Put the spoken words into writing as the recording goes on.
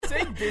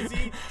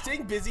busy.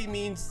 Staying busy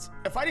means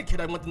if I had a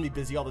kid, I want them to be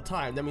busy all the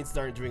time. That means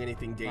they aren't doing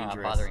anything dangerous.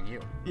 Not bothering you.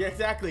 Yeah,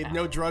 exactly.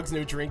 No drugs,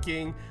 no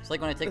drinking. It's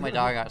like when I take my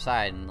dog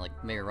outside and like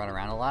make her run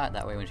around a lot.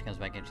 That way, when she comes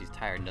back in, she's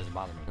tired and doesn't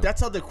bother me.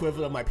 That's how the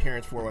equivalent of my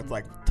parents were with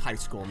like high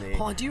school me.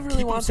 Hold on, do you really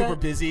Keep want them super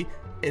that? busy,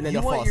 and then You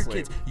they'll fall want your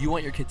asleep. kids? You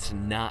want your kids to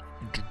not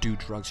do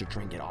drugs or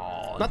drink at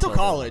all? Not till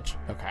until college.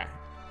 they're- Okay.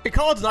 In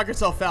college, knock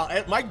yourself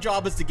out. My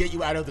job is to get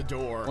you out of the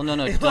door. Well,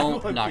 no, If I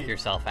don't want knock to-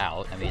 yourself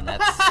out. I mean,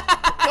 that's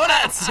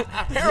Donuts!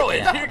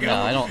 Heroin! Here you go. no,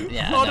 I don't.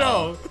 Yeah, Oh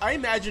no! I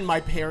imagine my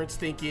parents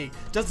thinking,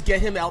 just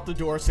get him out the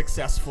door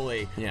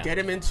successfully. Yeah. Get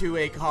him into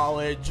a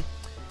college,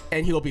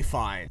 and he'll be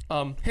fine.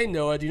 Hey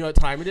Noah, do you know what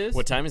time it is?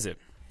 What time is it?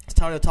 It's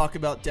time to talk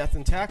about death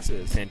and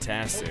taxes.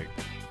 Fantastic.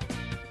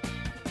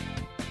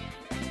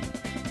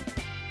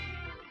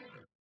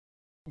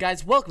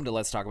 Guys, welcome to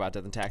Let's Talk About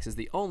Death and Taxes,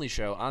 the only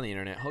show on the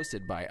internet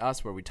hosted by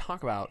us where we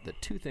talk about the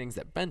two things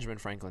that Benjamin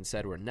Franklin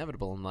said were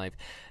inevitable in life,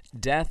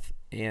 death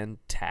and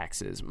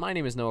taxes. My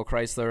name is Noah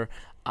Chrysler.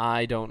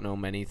 I don't know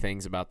many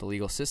things about the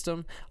legal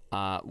system,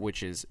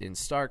 which is in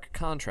stark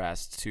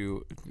contrast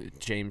to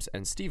James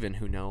and Stephen,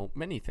 who know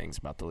many things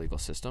about the legal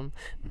system.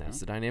 And that's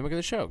the dynamic of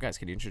the show. Guys,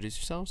 can you introduce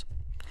yourselves?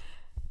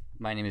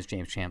 My name is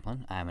James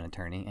Champlin. I'm an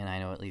attorney, and I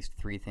know at least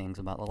 3 things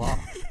about the law.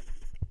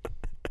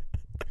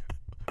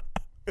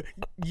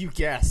 You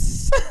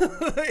guess.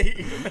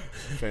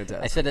 Fantastic.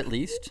 I said at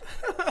least.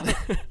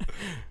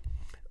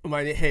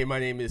 My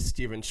name is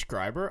Steven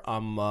Schreiber.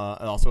 I'm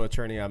also an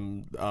attorney.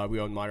 We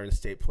own Modern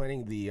Estate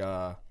Planning,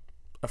 a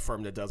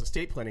firm that does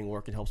estate planning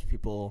work and helps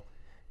people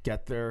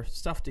get their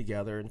stuff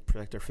together and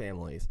protect their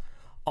families.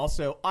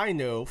 Also, I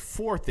know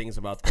 4 things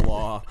about the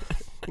law.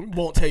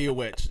 Won't tell you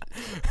which.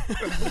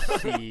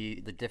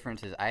 The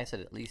difference is I said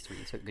at least 3,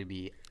 so it could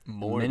be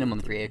More minimum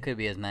than 3. It could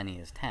be as many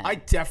as 10. I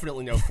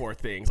definitely know 4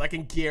 things. I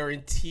can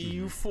guarantee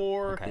you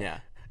 4. Okay. Yeah.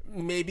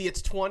 Maybe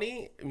it's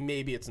 20.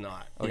 Maybe it's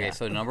not. Okay, Yeah.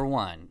 so number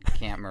 1,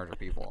 can't murder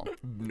people.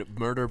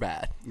 Murder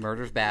bad.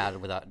 Murder's bad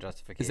without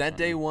justification. Is that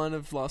day 1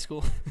 of law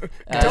school?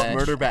 Uh,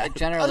 murder bad.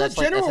 Generally, As a that's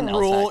an general LSAT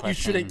rule, you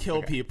question. shouldn't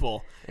kill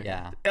people.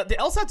 Yeah. The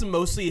LSATs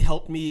mostly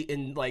helped me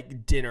in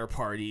like dinner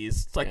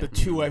parties. It's like the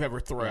 2 I've ever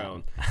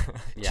thrown.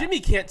 Yeah.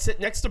 Jimmy can't sit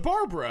next to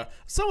Barbara.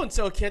 So and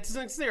so can't sit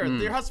next there.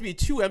 There has to be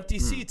 2 empty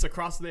seats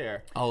across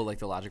there. Oh, like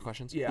the logic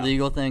questions? Yeah.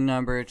 Legal thing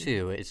number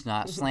 2, it's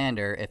not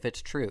slander if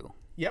it's true.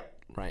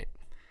 Yep. Right.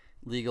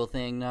 Legal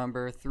thing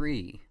number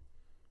 3.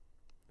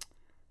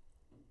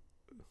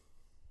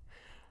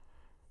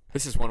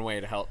 This is one way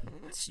to help.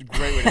 It's a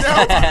great way to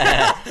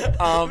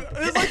help.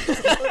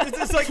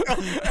 It's like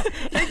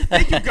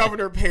thank you,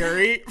 Governor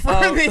Perry, for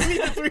naming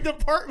the 3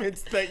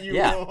 departments that you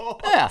Yeah. rule.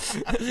 Yeah.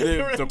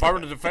 The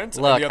Department of Defense.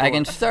 and Look, the other I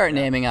can one. start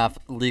naming off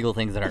legal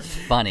things that aren't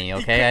funny,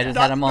 okay? I just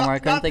had a moment where I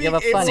couldn't think of a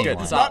being funny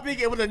able- one. Not being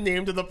able to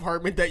name the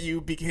department that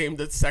you became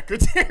the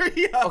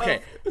secretary of.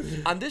 Okay,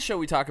 on this show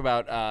we talk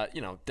about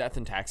death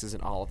and taxes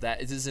and all of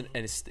that.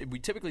 We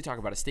typically talk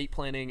about estate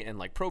planning and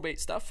like probate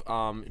stuff,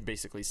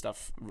 basically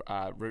stuff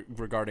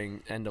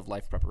regarding end of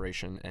life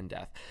preparation and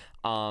death.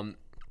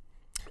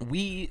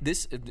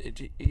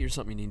 Here's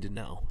something you need to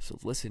know. So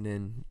listen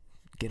in,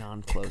 get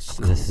on close.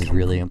 This is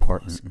really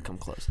important. Come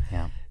close.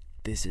 Yeah.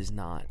 This is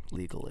not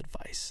legal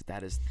advice.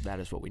 That is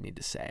what we need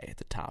to say at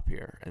the top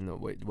here, and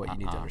what you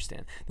need to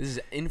understand. This is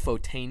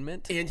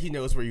infotainment. And he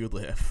knows where you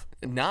live.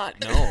 No,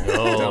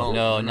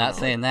 No, not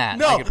saying that.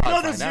 No, could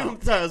probably no,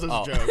 find that out. was a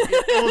joke.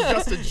 It was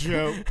just a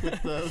joke.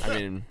 With the, I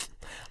mean,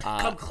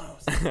 come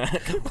close.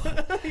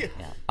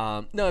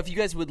 no. If you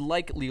guys would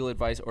like legal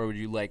advice, or would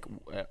you like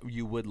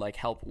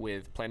help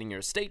with planning your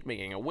estate,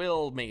 making a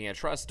will, making a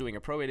trust, doing a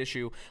probate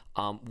issue,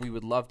 we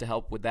would love to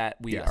help with that.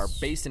 We are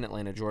based in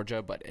Atlanta,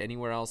 Georgia, but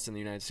anywhere else in the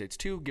United States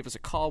too. Give us a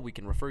call. We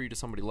can refer you to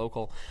somebody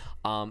local.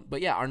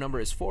 But yeah, our number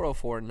is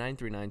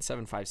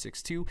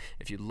 404-939-7562.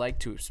 If you'd like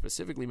to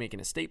specifically make an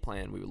estate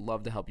plan, we would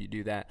love to help you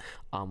do that.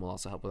 We'll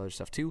also help with other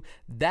stuff too.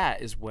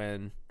 That is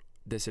when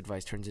this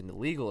advice turns into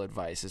legal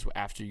advice, is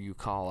after you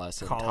call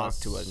us and talk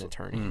to an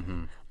attorney.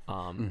 Mm-hmm.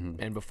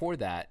 And before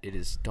that, it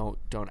is don't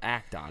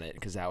act on it,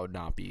 because that would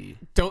not be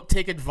Don't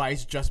take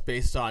advice just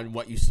based on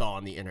what you saw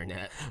on the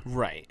internet.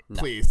 right.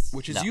 Please.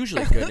 Which is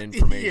usually good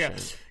information.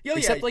 Yeah,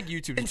 Except like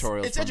YouTube tutorials. It's for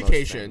most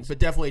education, things. but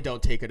definitely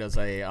don't take it as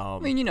a. I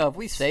mean, if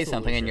we say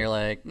something and solution. you're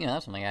like,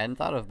 that's something I hadn't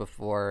thought of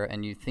before,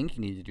 and you think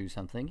you need to do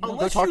something, go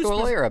Unless talk you to a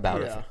lawyer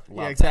about yeah. it.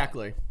 Yeah,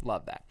 exactly.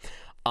 Love that.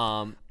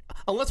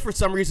 Unless for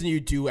some reason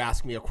you do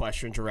ask me a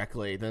question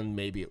directly, then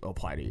maybe it'll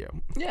apply to you.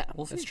 Yeah,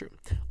 that's true.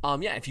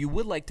 If you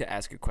would like to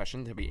ask a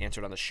question to be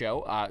answered on the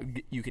show,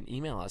 you can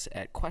email us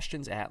at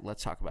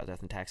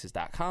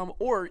questions@letstalkaboutdeathandtaxes.com,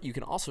 or you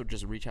can also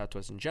just reach out to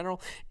us in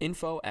general,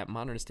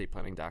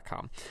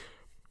 info@modernestateplanning.com.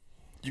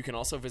 You can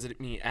also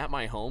visit me at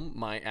my home.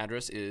 My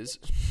address is...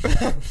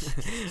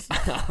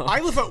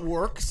 I live at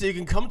work, so you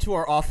can come to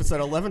our office at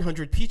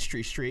 1100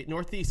 Peachtree Street,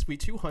 Northeast, Suite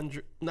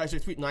 200. No, sorry,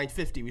 Suite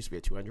 950. We used to be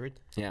at 200.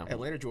 Yeah.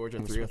 Atlanta,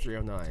 Georgia,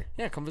 30309.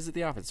 Yeah, come visit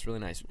the office. It's really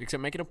nice.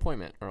 Except make an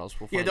appointment, or else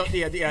we'll Yeah, find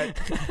you.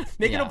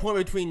 Make an Yeah.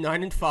 appointment between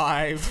 9 and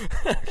 5.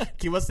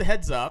 Give us the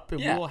heads up,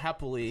 and Yeah. we will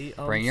happily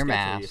Bring your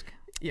schedule you. mask.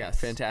 Yes.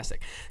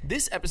 Fantastic.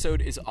 This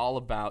episode is all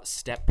about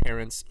step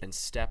parents and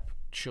step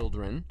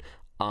children.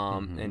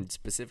 And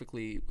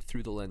specifically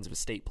through the lens of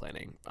estate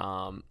planning,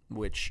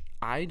 which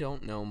I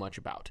don't know much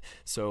about.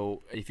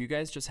 So if you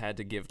guys just had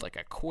to give like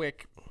a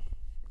quick,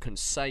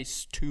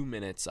 concise 2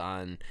 minutes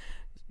on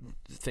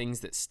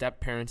things that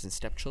step parents and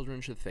step children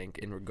should think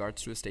in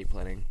regards to estate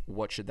planning,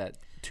 what should that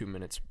 2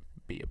 minutes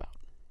be about?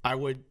 I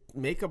would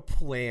make a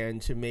plan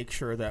to make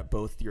sure that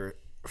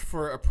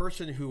for a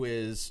person who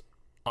is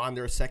on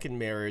their second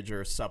marriage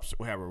or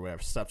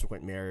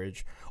subsequent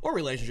marriage or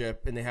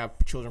relationship, and they have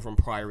children from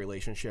prior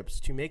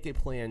relationships, to make a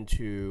plan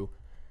to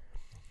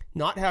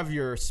not have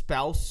your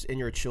spouse and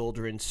your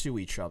children sue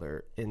each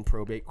other in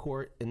probate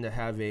court, and to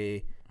have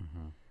if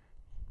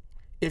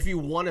you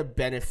want to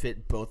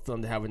benefit both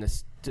of them,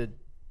 to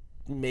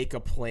make a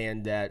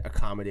plan that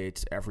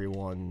accommodates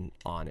everyone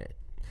on it.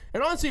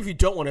 And honestly, if you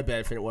don't want to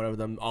benefit one of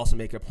them, also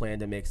make a plan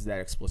that makes that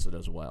explicit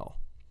as well.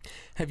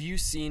 Have you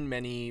seen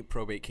many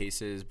probate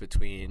cases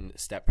between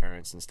step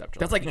parents and step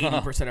children? That's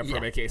like 80% of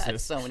probate cases.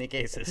 That's so many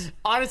cases.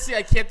 Honestly,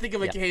 I can't think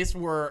of a case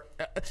where...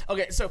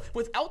 okay, so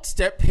without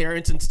step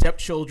parents and step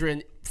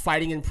children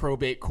fighting in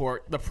probate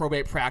court, the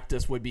probate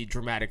practice would be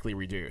dramatically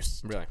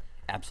reduced. Really?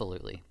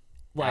 Absolutely.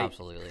 Like,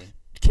 Absolutely.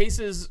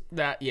 Cases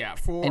that,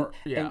 for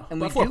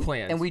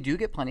plans. And we do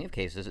get plenty of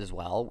cases as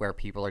well where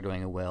people are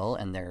doing a will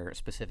and they're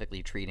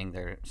specifically treating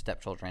their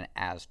stepchildren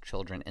as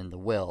children in the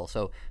will.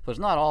 So it's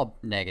not all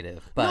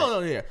negative,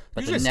 but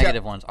but Usually the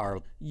negative ones are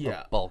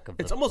the bulk of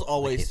it's almost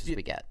always cases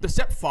we get. The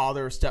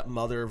stepfather,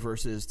 stepmother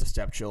versus the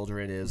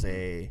stepchildren is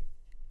a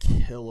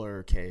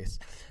killer case.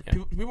 Yeah.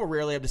 People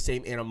rarely have the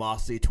same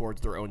animosity towards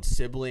their own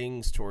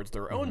siblings, towards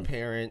their own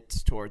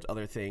parents, towards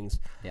other things.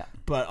 Yeah.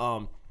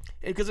 But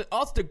because it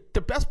also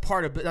the best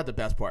part of not the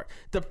best part,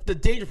 the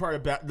danger part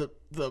about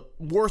the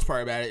worst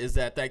part about it is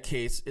that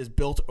case is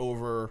built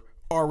over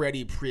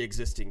already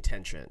pre-existing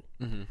tension.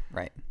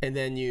 Right. And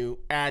then you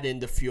add in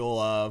the fuel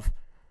of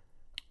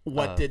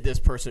what did this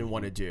person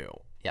want to do?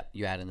 Yep.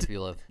 You add in the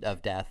fuel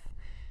of death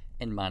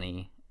and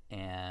money,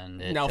 and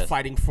now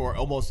fighting for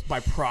almost by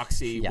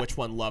proxy which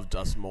one loved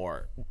us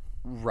more.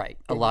 Right.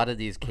 A lot of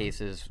these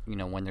cases,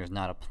 when there's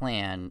not a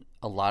plan,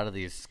 a lot of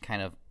these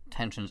kind of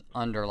tensions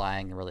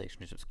underlying the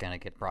relationships kind of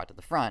get brought to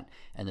the front,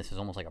 and this is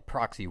almost like a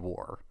proxy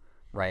war,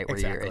 right?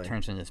 Where it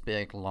turns into this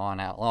big,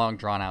 long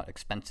drawn out,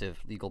 expensive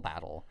legal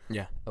battle.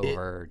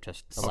 Over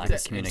just a lack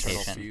of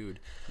communication. Feud.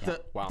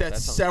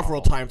 That's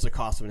several times the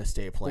cost of an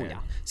estate plan.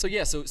 So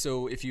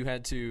if you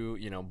had to,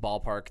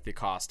 ballpark the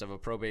cost of a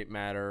probate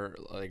matter,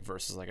 like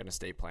versus like an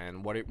estate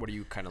plan, what are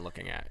you kind of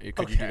looking at?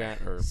 Could you do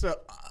that? Or so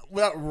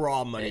without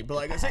raw money, but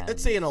like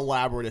let's say an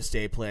elaborate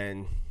estate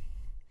plan.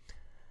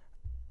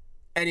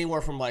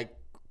 Anywhere from like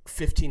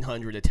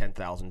 $1,500 to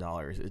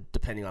 $10,000,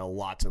 depending on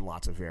lots and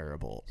lots of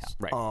variables.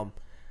 Right.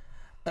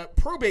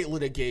 Probate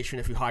litigation,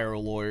 if you hire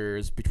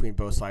lawyers between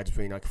both sides,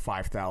 between like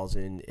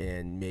 $5,000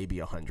 and maybe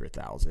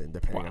 $100,000,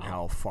 depending on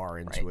how far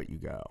into it you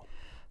go.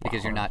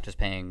 Because you're not just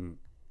paying.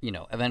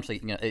 Eventually,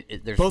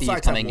 there's both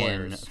fees coming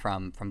in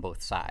from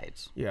both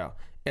sides. Yeah,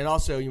 and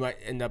also you might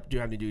end up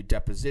having to do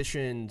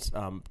depositions,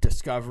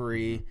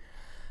 discovery,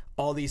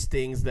 all these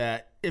things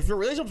that if your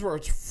relationships were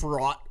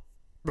fraught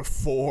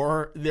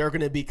before, they're going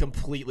to be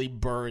completely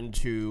burned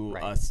to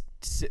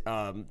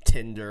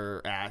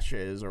tinder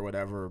ashes or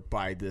whatever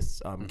by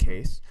this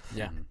case.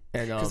 Yeah,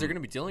 and because they're going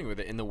to be dealing with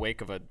it in the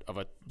wake of a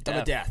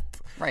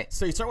death. Right.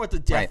 So you start with the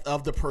death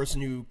of the person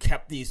who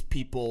kept these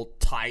people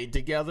tied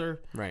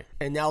together. Right.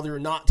 And now they're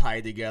not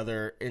tied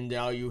together, and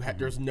now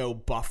there's no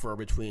buffer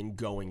between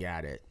going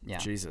at it. Yeah.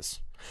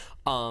 Jesus.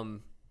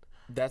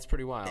 That's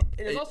pretty wild.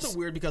 And it's also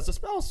weird because a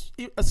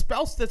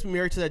spouse that's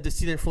married to that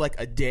decedent for like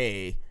a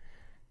day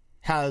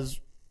has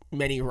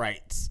many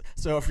rights.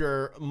 So if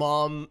your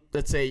mom,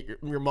 let's say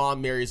your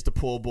mom marries the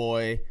pool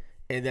boy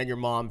and then your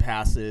mom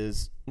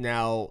passes,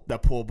 now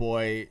that pool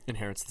boy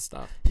inherits the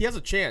stuff. He has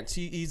a chance.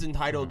 He's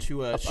entitled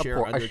to a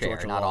share under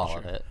Georgia law. Not all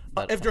of it.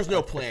 If there's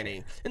no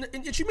planning.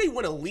 And she may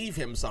want to leave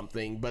him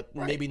something, but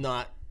maybe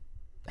not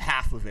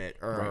half of it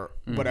or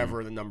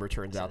whatever the number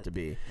turns out to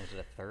be. Is it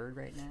a third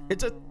right now?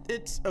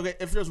 It's okay.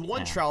 If there's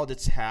one child,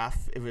 it's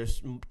half. If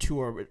there's two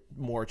or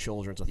more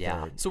children, it's a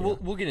third. So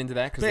we'll get into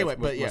that because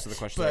most of the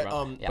questions are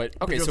about. But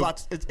okay, so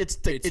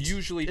it's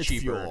usually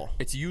cheaper. Fuel.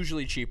 It's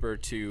usually cheaper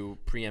to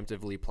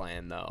preemptively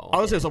plan, though. I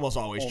would say it's almost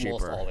always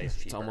cheaper.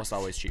 It's almost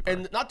always cheaper,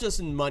 and not just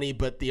in money,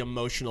 but the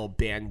emotional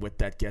bandwidth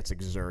that gets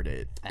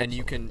exerted.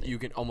 Absolutely. And you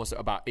can almost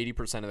about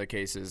 80% of the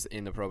cases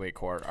in the probate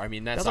court. I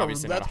mean, that's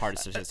obviously not a hard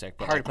statistic,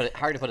 but hard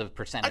to put a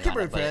percentage on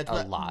it, but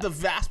a lot. The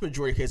vast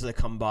majority of cases that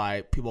come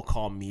by, people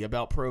call me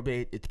about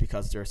probate. It's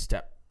because their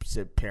step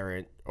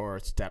parent or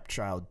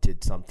stepchild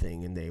did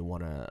something and they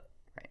want to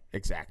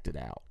exact it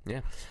out.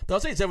 Yeah, but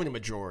I'll say it's definitely the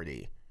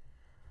majority.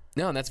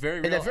 No, and that's very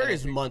real. And at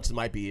various months, it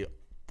might be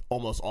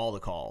almost all the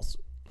calls.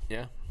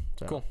 Yeah,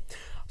 cool.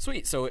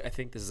 Sweet. So I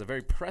think this is a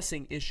very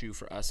pressing issue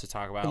for us to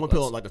talk about. And what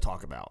people like to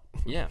talk about.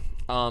 Yeah.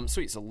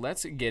 Sweet. So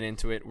let's get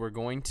into it. We're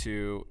going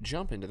to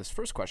jump into this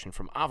first question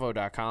from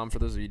Avvo.com. For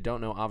those of you who don't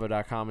know,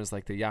 Avvo.com is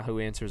like the Yahoo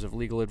Answers of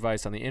legal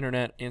advice on the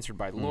internet, answered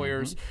by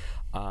lawyers.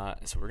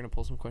 So we're going to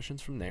pull some questions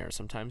from there.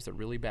 Sometimes they're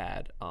really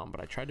bad, but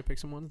I tried to pick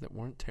some ones that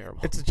weren't terrible.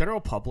 It's a general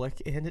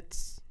public, and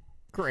it's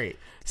great.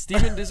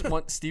 Steven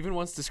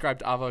once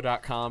described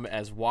Avvo.com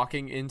as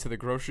walking into the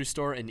grocery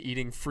store and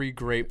eating free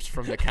grapes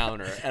from the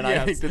counter. And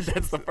I think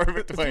that's the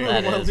perfect way.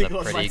 That Well, is a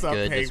legal pretty advice, I'll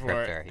good pay for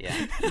descriptor.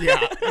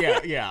 Yeah. Yeah.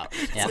 Yeah.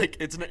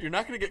 It's like you're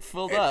not going to get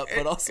filled up,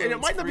 but also and it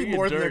it's might not be free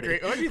more and than a dirty.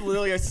 great. It might be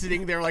literally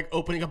sitting there like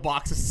opening a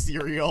box of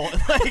cereal,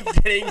 and,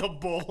 like getting a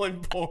bowl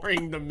and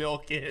pouring the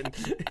milk in,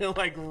 and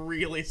like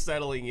really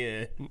settling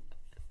in.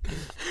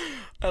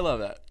 I love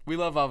that. We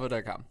love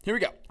Avvo.com. Here we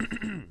go.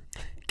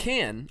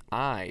 Can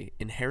I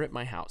inherit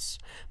my house?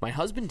 My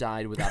husband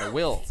died without a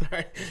will.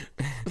 Sorry.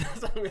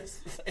 That's what I'm gonna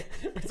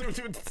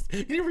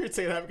say. You never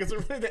say that because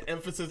really the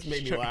emphasis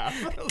made me laugh.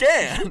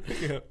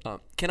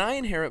 Can I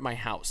inherit my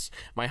house?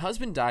 My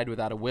husband died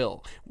without a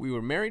will. We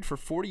were married for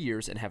 40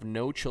 years and have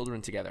no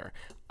children together.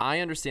 I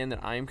understand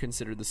that I am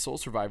considered the sole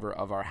survivor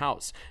of our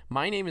house.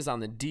 My name is on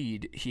the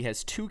deed. He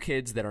has 2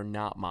 kids that are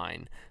not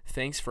mine.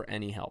 Thanks for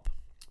any help.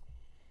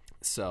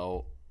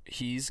 So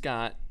he's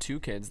got 2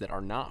 kids that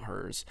are not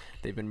hers.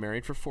 They've been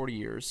married for 40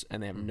 years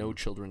and they have no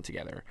children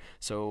together.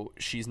 So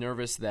she's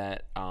nervous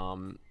that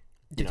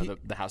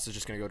the house is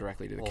just going to go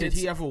directly to the kids. Did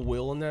he have a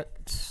will in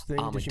that thing?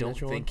 I don't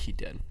think he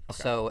did.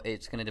 So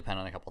it's going to depend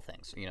on a couple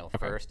things.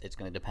 First, it's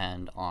going to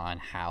depend on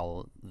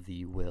how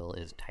the will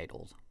is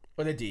titled.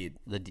 Or the deed.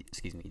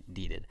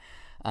 Deeded.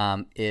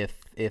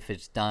 If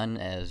it's done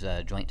as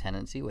a joint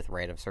tenancy with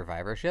right of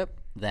survivorship,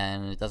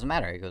 then it doesn't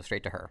matter. It goes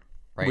straight to her.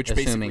 Right? Which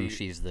assuming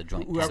basically- she's the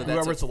joint Whoever- tenant.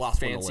 whoever's the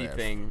last one to fancy live.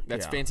 thing.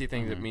 That's Yeah. fancy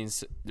thing that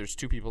means there's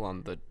 2 people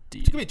on the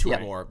deed. It could be 2 Yeah.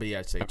 or more, but yeah,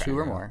 I'd say 2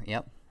 or more.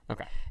 Yep.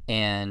 Okay.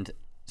 And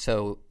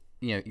so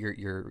your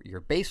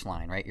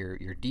baseline, right?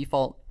 Your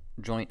default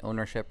joint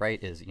ownership,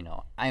 right, is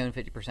I own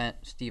 50%,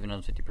 Steven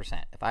owns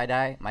 50%. If I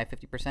die, my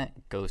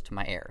 50% goes to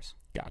my heirs.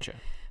 Gotcha.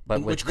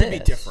 But Which with could be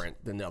this-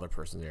 different than the other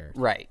person's heirs.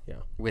 Right. Yeah.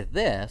 With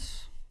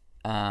this,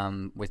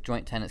 with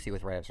joint tenancy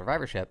with right of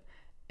survivorship,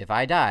 if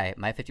I die,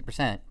 my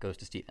 50% goes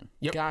to Steven.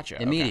 Yep. Gotcha.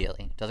 Okay.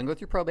 Immediately. Doesn't go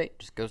through probate,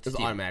 just goes to It's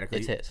Steven. automatically.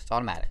 It's his. It's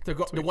automatic. The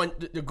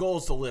goal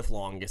is to live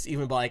longest,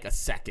 even by like a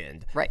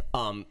second. Right.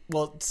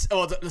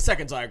 The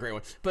seconds I agree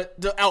with, but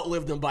to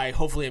outlive them by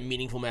hopefully a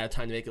meaningful amount of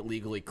time to make it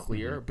legally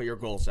clear. But your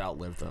goal is to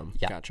outlive them.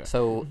 Yeah. Gotcha.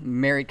 So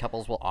married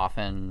couples will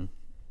often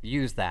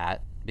use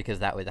that because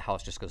that way the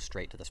house just goes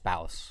straight to the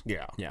spouse.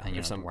 Yeah. Yeah. And you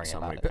If don't have to worry something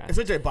about like it. that.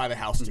 Essentially, buy the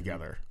house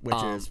together,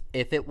 which is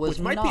If it was which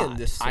might not, be in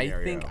this I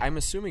scenario. think I'm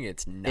assuming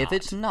it's not. if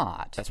it's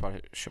not, That's why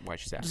she's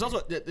asking. There's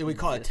also we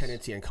call it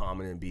tenancy in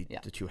common and be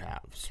the 2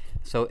 halves.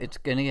 so it's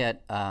gonna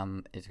get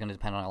it's gonna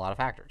depend on a lot of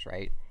factors,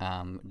 right?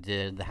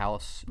 Did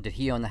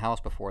he own the house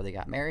before they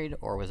got married,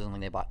 or was it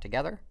something they bought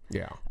together?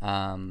 Yeah.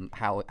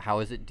 How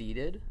is it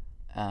deeded?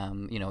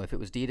 If it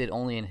was deeded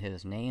only in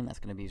his name, that's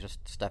going to be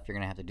just stuff you're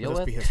going to have to deal Let's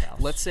with. be his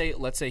house.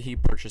 Let's say he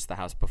purchased the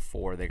house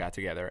before they got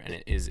together, and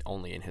it is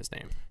only in his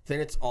name. Then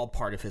it's all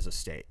part of his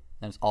estate.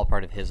 And it's all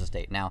part of his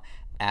estate. Now,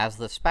 as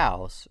the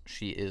spouse,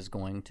 she is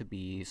going to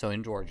be, so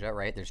in Georgia,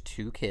 right, there's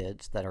 2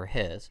 kids that are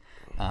his.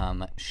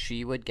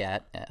 She would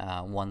get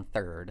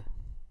 1/3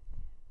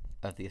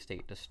 of the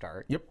estate to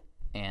start. Yep.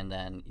 And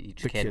then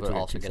each The kid kids would would get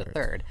also get a 2/3.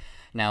 third.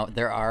 Now,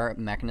 there are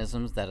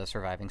mechanisms that a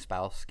surviving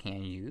spouse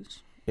can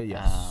use.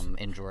 Yes.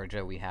 In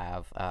Georgia, we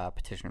have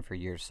petition for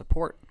years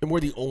support. And we're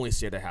the only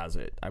state that has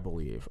it, I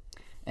believe.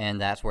 And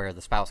that's where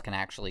the spouse can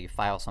actually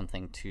file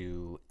something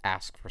to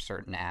ask for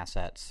certain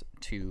assets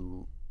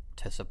to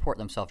support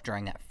themselves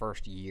during that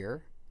first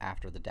year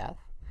after the death.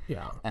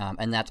 Yeah.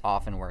 And that's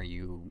often where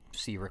you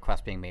see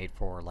requests being made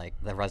for like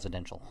the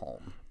residential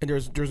home. And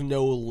there's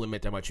no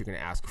limit how much you can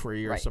ask for a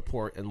year of Right.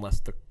 support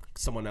unless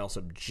someone else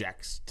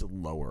objects to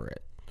lower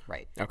it.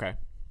 Right. Okay.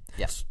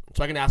 Yes.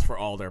 So I can ask for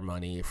all their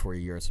money for a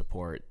year of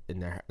support in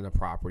the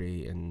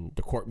property, and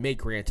the court may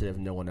grant it if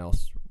no one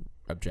else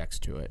objects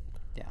to it.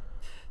 Yeah.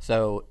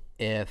 So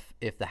if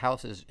the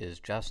house is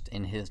just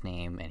in his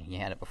name and he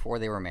had it before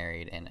they were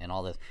married and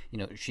all this,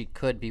 she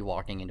could be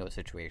walking into a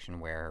situation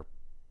where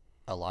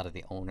a lot of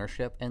the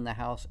ownership in the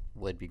house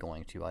would be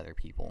going to other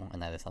people,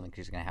 and that is something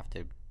she's going to have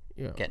to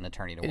get an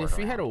attorney to And work if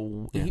he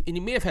around. and he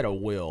may have had a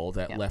will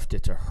that left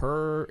it to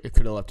her, it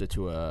could have left it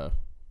to a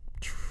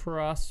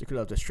trust. It could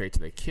have left it straight to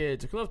the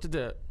kids. It could have left it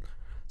to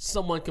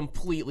someone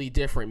completely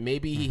different.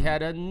 Maybe he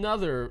had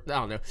another. I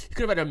don't know. He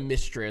could have had a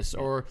mistress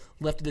or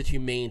left it to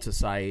Humane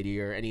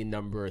Society or any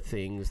number of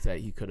things that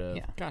he could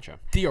have Gotcha.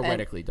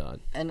 theoretically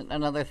done. And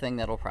another thing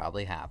that'll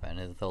probably happen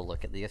is they'll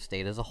look at the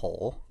estate as a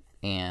whole,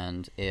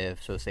 and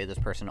if say this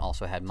person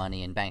also had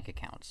money in bank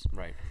accounts,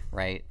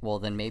 right? Well,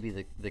 then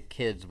maybe the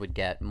kids would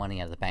get money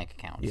out of the bank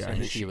accounts,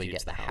 and she would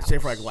get the house. Say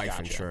for like life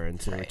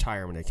insurance and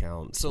retirement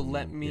accounts. So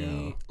let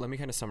me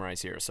kind of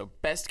summarize here. So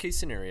best case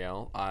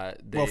scenario,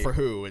 well, for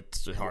who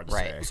it's hard to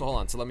say. So hold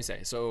on. So let me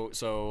say.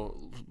 So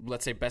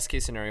let's say best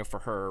case scenario for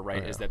her,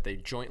 right, is that they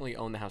jointly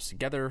own the house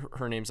together.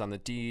 Her name's on the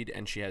deed,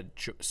 and she had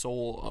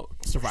sole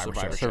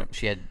survivorship.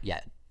 She had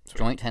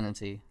joint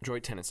tenancy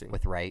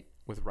with right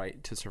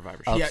to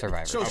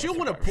survivorship. So she'll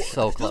want to pull.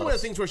 So this close. is one of the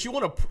things where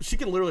she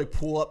can literally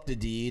pull up the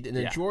deed, and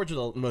then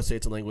Georgia, most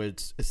states and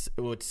language,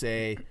 would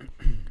say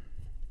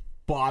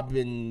Bob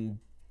and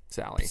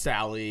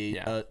Sally.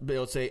 But it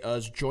would say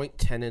as joint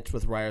tenants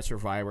with right of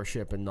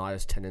survivorship and not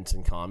as tenants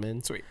in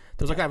common. Sweet.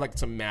 There's kind of like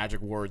some magic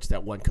words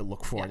that one could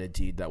look for in a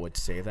deed that would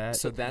say that.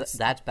 So that's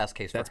best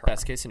case. That's for her.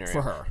 best case scenario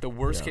for her. The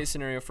worst case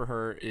scenario for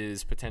her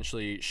is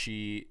potentially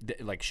she's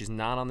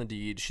not on the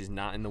deed. She's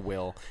not in the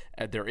will.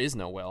 There is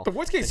no will. The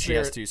worst case she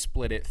has to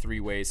split it 3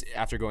 ways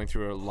after going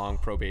through a long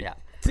probate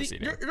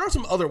proceeding. There are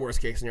some other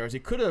worst case scenarios. He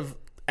could have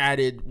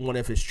added one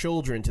of his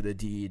children to the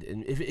deed,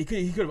 and if he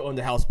could have owned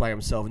the house by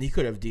himself, and he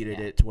could have deeded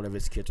it to one of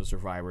his kids with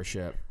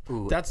survivorship.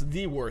 Ooh. That's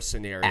the worst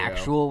scenario.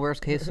 Actual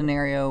worst case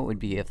scenario would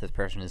be if this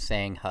person is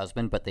saying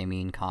husband, but they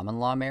mean common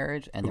law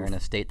marriage, and they're in a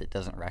state that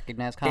doesn't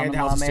recognize common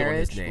law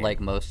marriage, like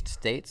most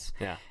states.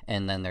 Yeah.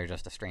 And then they're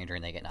just a stranger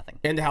and they get nothing.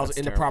 And the house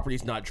and the property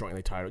is not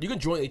jointly titled. You can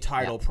jointly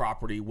title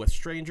property with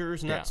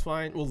strangers, and that's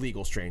fine. Well,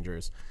 legal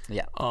strangers.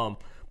 Yeah.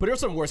 But there's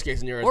some worst case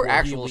scenarios. Or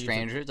actual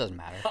strangers, it doesn't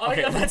matter.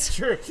 Okay, that's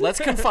true. Let's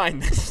confine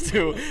this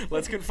to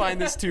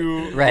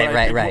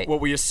right.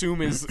 What we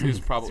assume is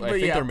probably. I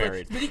think they're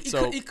married.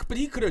 But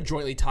he could have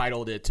jointly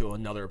titled it to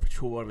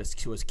one of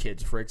his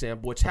kids, for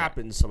example, which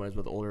happens sometimes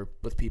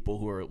with people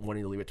who are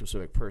wanting to leave it to a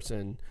specific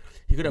person.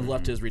 He could have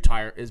left his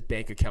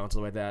bank account,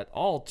 something like that,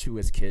 all to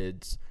his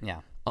kids. Yeah.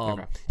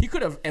 He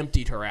could have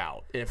emptied her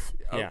out if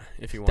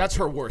he wanted. That's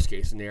her worst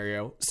case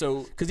scenario.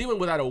 So because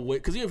even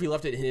if he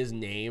left it in his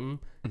name.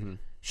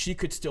 She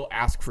could still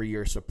ask for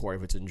your support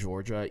if it's in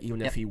Georgia,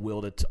 even if he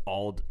willed it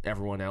to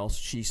everyone else.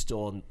 She's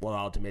still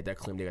allowed to make that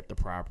claim to get the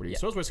property. Yep.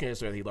 So it's worst case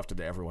scenario, he left it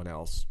to everyone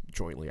else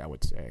jointly, I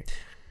would say.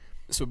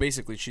 So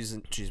basically, she's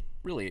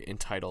really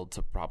entitled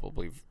to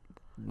probably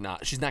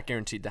not. She's not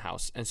guaranteed the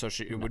house, and so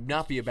it would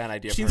not be a bad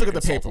idea. She needs to look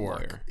at the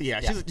paperwork. She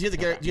has to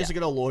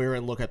get a lawyer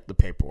and look at the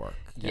paperwork.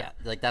 Yeah,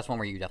 like that's one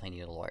where you definitely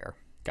need a lawyer.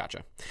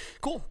 Gotcha.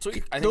 Cool. So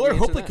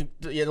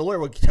the lawyer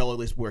would tell at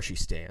least where she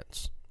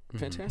stands.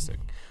 Fantastic.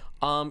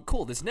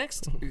 Cool. This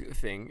next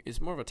thing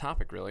is more of a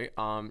topic, really.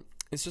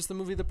 It's just the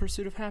movie The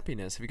Pursuit of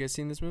Happiness. Have you guys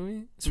seen this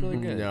movie? It's really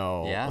good.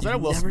 No. Yeah. Is that a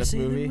Will Smith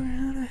movie?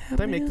 Did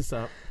I make this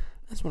up?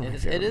 That's one of my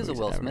favorite movies. It is a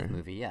Will ever. Smith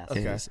movie, yes.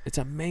 Okay. It's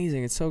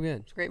amazing. It's so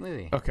good. It's a great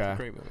movie. Okay. It's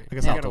a great movie. I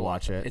guess I'll have to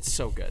watch it. It's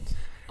so good.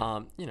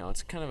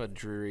 It's kind of a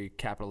dreary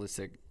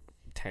capitalistic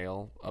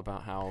tale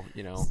about how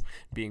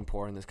being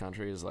poor in this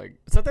country is like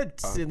is that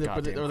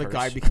the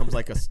guy becomes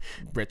like a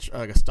rich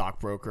like a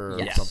stockbroker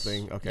or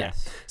something. Okay.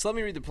 Yes. So let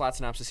me read the plot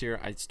synopsis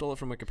here. I stole it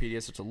from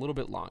Wikipedia, so it's a little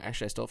bit long.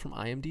 Actually, I stole it from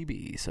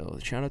IMDb. So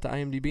shout out to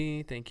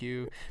IMDb. Thank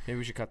you. Maybe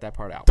we should cut that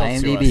part out.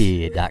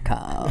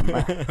 IMDb.com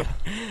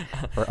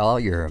for all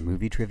your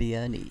movie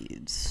trivia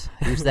needs.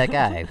 Who's that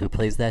guy who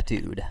plays that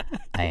dude?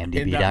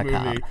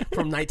 IMDb.com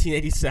from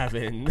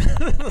 1987.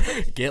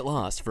 Get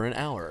lost for an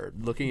hour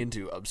looking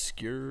into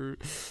obscure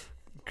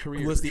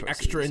career was the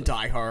extra in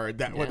Die Hard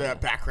with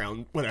that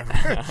background, whatever.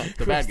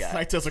 The bad guy.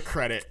 Cites as a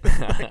credit.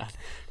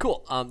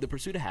 Cool. The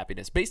Pursuit of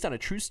Happiness, based on a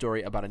true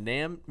story about a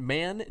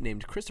man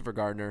named Christopher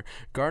Gardner.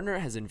 Gardner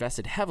has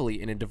invested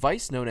heavily in a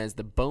device known as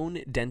the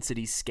bone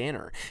density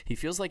scanner. He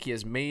feels like he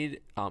has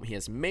made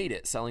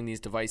it selling these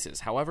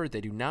devices. However,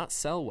 they do not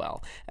sell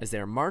well, as they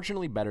are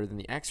marginally better than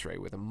the X-ray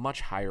with a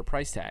much higher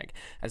price tag.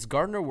 As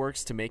Gardner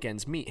works to make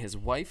ends meet, his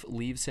wife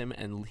leaves him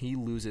and he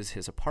loses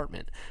his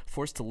apartment.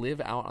 Forced to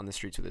live out on the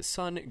streets with his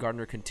son,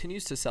 Gardner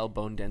continues to sell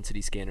bone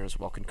density scanners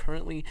while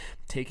concurrently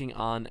taking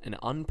on an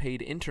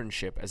unpaid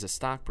internship as a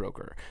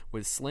stockbroker,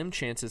 with slim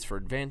chances for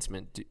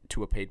advancement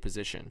to a paid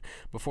position.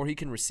 Before he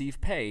can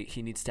receive pay,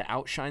 he needs to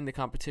outshine the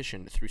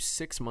competition through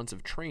 6 months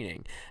of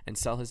training and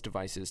sell his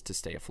devices to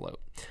stay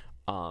afloat.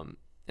 And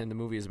the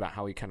movie is about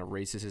how he kind of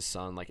raises his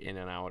son like in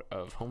and out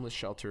of homeless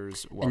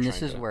shelters. And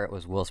this is where it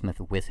was Will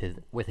Smith with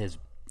his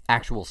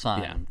actual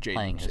son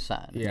playing his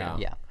son. Yeah.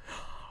 Yeah.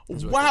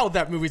 Wow,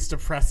 that movie's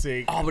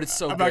depressing. Oh, but it's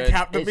so about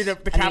good.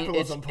 The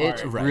capitalism part.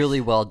 It's really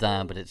well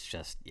done, but it's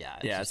just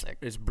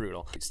it's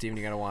brutal. Steven,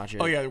 you gotta watch it.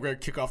 Oh yeah, we're gonna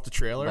kick off the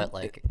trailer. But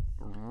like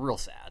real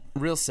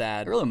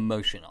sad, real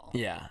emotional.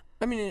 Yeah,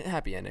 I mean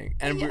happy ending.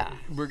 And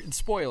we're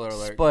spoiler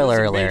alert.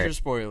 Major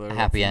spoiler alert.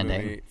 Happy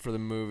ending for the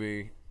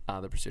movie.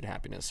 The Pursuit of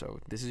Happiness. So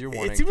this is your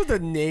warning. It seems like the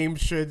name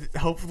should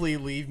hopefully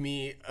leave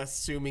me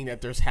assuming that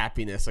there's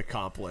happiness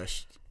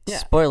accomplished. Yeah.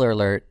 Spoiler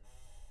alert: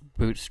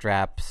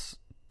 bootstraps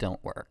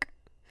don't work.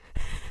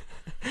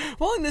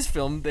 Well, in this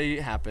film, they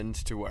happened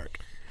to work.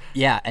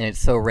 Yeah, and it's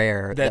so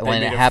rare that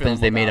when it happens,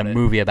 they made a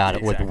movie about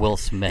it with Will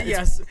Smith.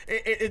 Yes,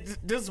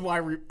 this is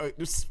why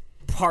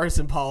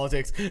partisan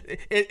politics.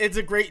 It's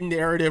a great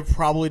narrative,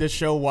 probably to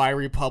show why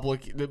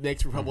that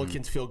makes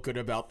Republicans feel good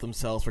about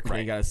themselves for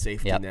creating out a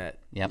safety net.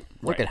 Yep.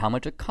 Look at how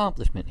much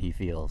accomplishment he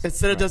feels.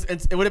 Instead of just,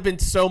 it would have been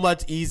so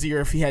much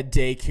easier if he had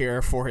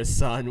daycare for his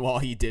son while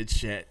he did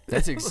shit.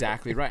 That's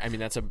exactly right. I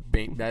mean,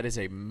 that is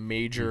a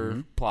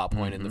major plot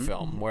point in the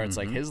film where it's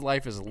like his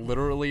life is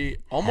literally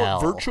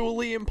almost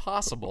virtually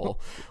impossible.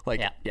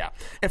 Like, yeah.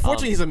 And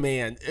fortunately, he's a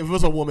man. If it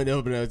was a woman, I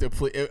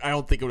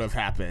don't think it would have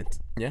happened.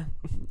 Yeah.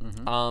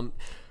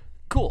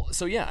 Cool.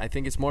 So yeah, I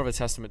think it's more of a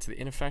testament to the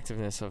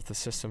ineffectiveness of the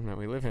system that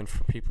we live in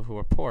for people who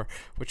are poor,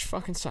 which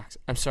fucking sucks.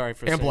 I'm sorry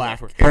for saying black.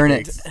 that.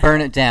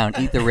 Burn it down.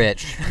 Eat the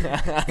rich.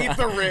 Eat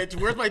the rich.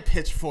 Where's my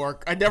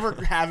pitchfork? I never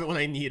have it when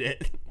I need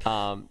it.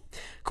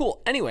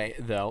 Cool. Anyway,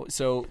 though,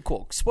 so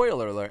cool.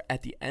 Spoiler alert,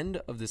 at the end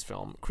of this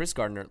film, Chris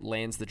Gardner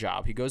lands the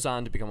job. He goes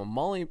on to become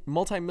a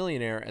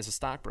multi-millionaire as a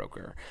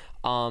stockbroker.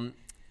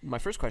 My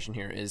first question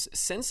here is,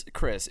 since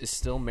Chris is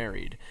still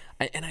married,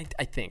 I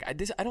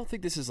don't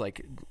think this is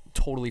like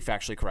totally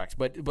factually correct,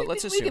 but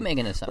let's assume we can make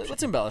an assumption.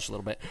 Let's embellish a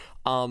little bit.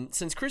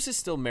 Since Chris is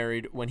still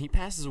married, when he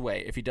passes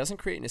away, if he doesn't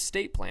create an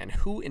estate plan,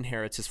 who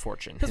inherits his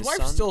fortune? His wife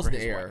son still is or an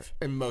his heir wife?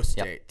 in most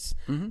states.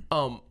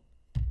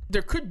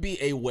 There could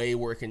be a way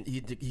where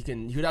he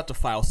would have to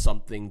file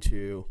something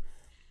to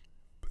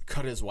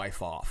cut his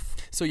wife off.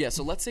 So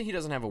let's say he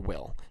doesn't have a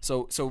will.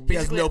 So He has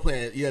basically no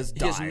plan. He has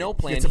no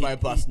plan. He gets hit by a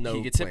bus.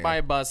 He gets hit by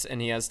a bus,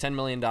 and he has $10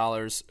 million.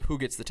 Who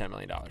gets the $10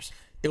 million?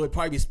 It would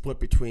probably be split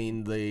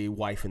between the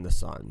wife and the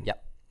son.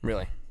 Yep.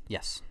 Really?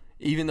 Yes.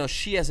 Even though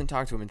she hasn't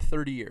talked to him in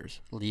 30 years.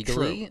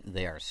 Legally,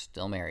 they are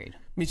still married. I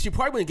mean, she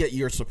probably wouldn't get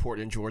your support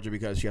in Georgia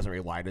because she hasn't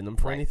relied on them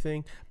for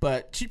anything.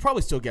 But she'd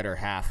probably still get her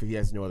half if he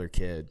has no other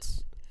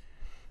kids.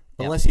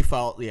 Unless he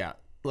filed,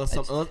 unless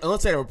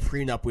they have a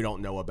prenup we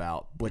don't know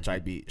about, which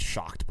I'd be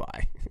shocked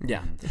by.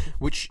 Yeah.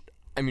 Which,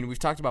 I mean, we've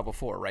talked about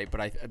before, right?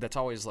 But that's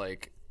always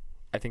like,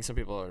 I think some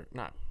people are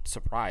not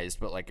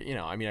surprised, but like,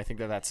 I mean, I think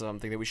that's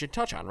something that we should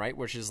touch on, right?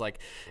 Which is like,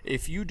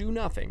 if you do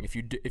nothing, if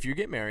you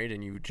get married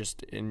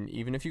and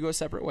even if you go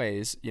separate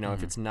ways,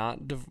 if it's not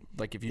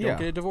if you don't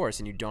get a divorce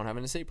and you don't have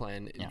an estate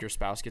plan, your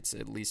spouse gets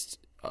at least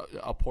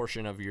a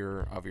portion of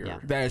your.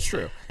 That is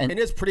true, and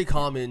it's pretty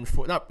common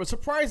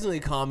surprisingly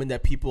common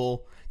that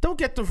people don't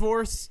get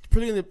divorced,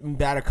 particularly in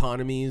bad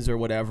economies or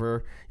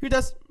whatever. You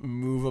just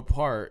move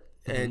apart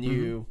and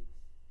you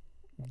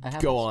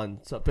go on.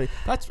 So, but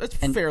that's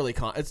fairly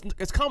common.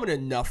 It's common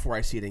enough where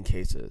I see it in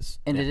cases,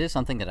 and it is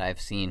something that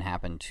I've seen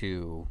happen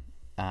too.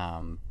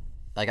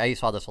 Like I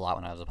saw this a lot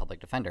when I was a public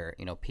defender.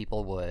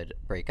 People would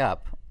break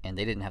up and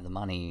they didn't have the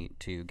money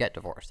to get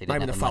divorced. They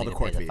didn't have the money to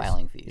pay the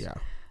filing fees. Yeah.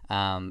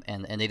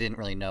 And they didn't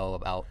really know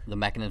about the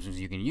mechanisms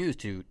you can use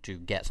to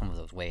get some of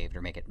those waived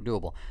or make it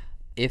doable.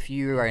 If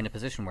you are in a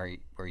position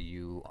where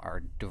you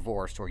are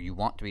divorced or you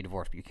want to be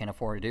divorced but you can't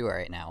afford to do it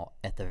right now,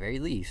 at the very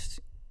least,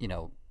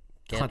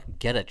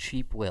 get a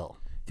cheap will.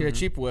 Get a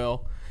cheap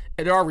will.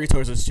 And there are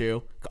resources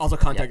too. Also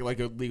contact like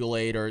a legal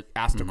aid or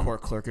ask the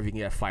court clerk if you can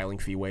get a filing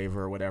fee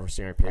waiver or whatever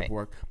standard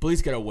paperwork. But at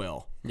least get a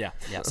will. Yeah.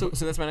 So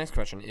that's my next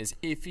question is,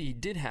 if he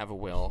did have a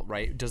will,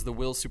 right, does the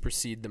will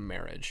supersede the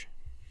marriage?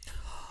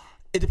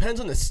 It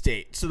depends on the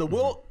state. So the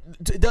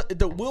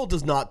will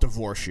does not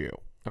divorce you.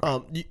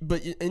 Okay.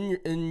 But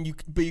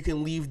you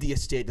can leave the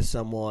estate to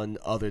someone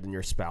other than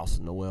your spouse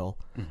in the will.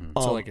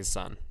 So like his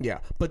son. Yeah,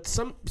 but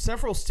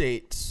several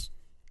states,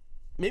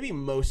 maybe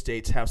most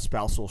states, have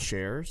spousal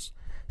shares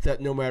that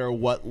no matter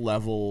what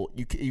level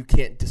you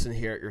can't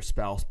disinherit your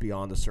spouse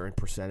beyond a certain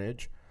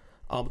percentage.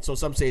 So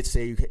some states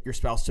say your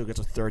spouse still gets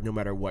a third no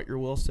matter what your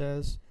will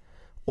says,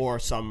 or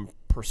some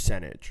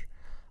percentage.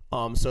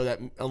 So that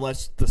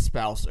unless the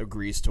spouse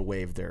agrees to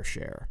waive their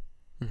share.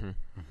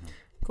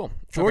 Cool.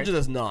 Georgia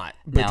does not,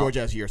 but now,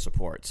 Georgia has your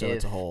support, so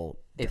it's a whole.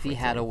 If he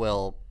had a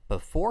will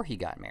before he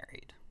got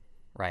married,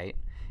 right,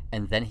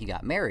 and then he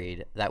got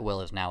married, that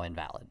will is now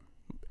invalid.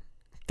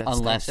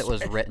 Unless it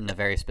was written a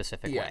very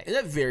specific way. And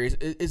that varies.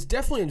 It's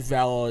definitely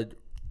invalid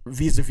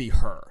vis-a-vis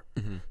her.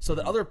 So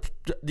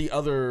the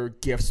other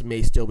gifts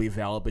may still be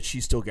valid, but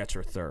she still gets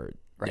her third.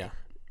 Right. Yeah.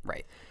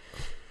 Right.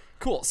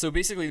 Cool. So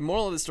basically, the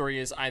moral of the story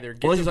is either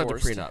get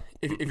divorced.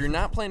 If you're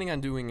not planning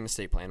on doing an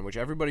estate plan, which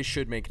everybody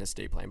should make an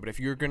estate plan, but if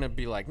you're going to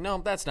be like, no,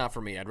 that's not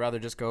for me, I'd rather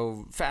just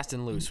go fast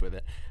and loose with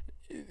it.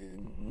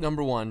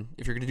 Number one,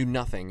 if you're going to do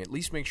nothing, at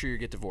least make sure you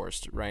get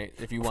divorced, right?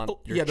 If you want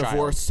your child,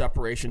 divorce,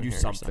 separation, do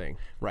something,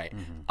 right?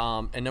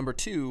 And number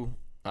two,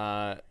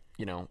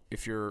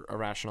 if you're a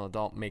rational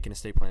adult, make an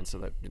estate plan so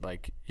that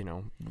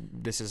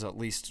this is at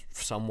least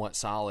somewhat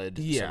solid.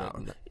 Yeah, so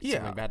that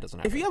something bad doesn't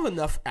happen. If you have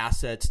enough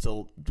assets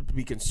to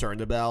be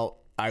concerned about,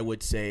 I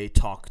would say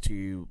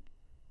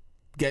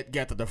get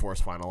the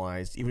divorce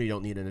finalized. Even if you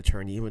don't need an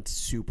attorney, even if it's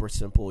super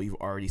simple, you've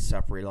already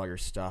separated all your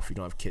stuff, you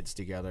don't have kids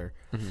together.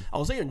 I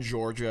will say in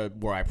Georgia,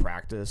 where I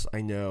practice,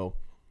 I know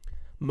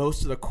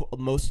most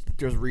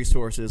there's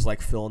resources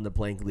like fill in the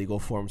blank legal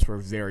forms for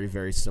very,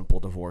 very simple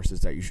divorces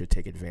that you should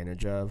take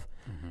advantage of.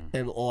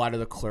 And a lot of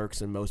the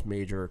clerks in most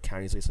major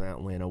counties, like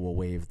Atlanta, will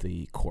waive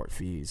the court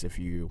fees if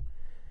you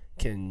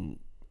can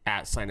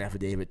sign an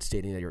affidavit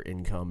stating that your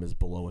income is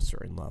below a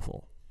certain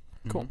level.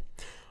 Cool.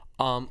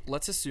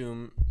 Let's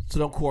assume. So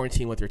don't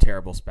quarantine with your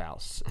terrible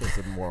spouse. Is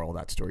the moral of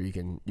that story.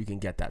 You can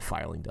get that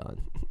filing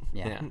done.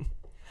 Yeah.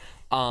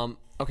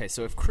 Okay,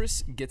 so if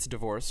Chris gets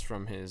divorced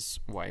from his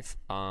wife,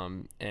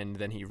 and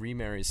then he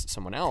remarries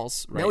someone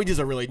else, right? Now he does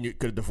a really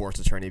good divorce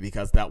attorney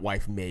because that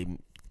wife may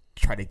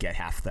try to get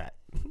half that.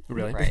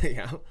 Really? Right.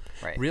 Yeah.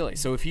 Right. Really?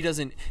 So if he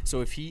doesn't,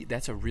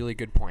 that's a really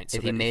good point. So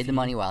If he made the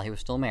money while he was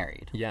still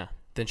married yeah,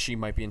 then she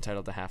might be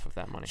entitled to half of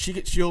that money.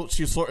 She'll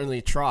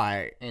certainly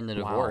try. in the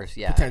Wow. divorce,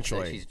 yeah,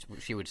 Potentially. so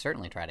she would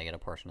certainly try to get a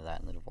portion of that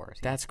in the divorce.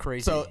 Yeah. That's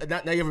crazy. So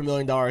now you have $1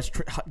 million.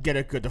 Get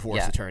a good divorce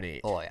Yeah. attorney.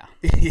 Oh yeah.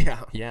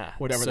 Yeah. yeah,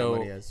 Whatever so that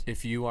money is.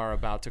 if you are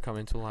about to come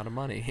into a lot of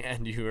money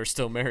and you are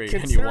still married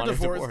and you Consider want a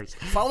divorce,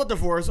 File a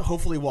divorce,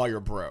 hopefully while you're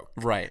broke.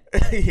 right?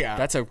 Yeah.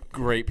 That's a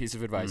great piece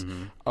of advice.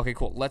 Mm-hmm. Okay,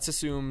 cool. Let's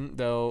assume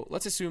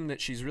that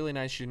she's really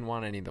nice. She didn't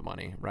want any of the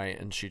money, right?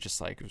 And she just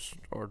like,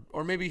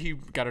 or maybe he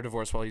got a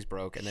divorce while he's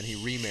broke, and then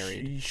he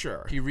remarried.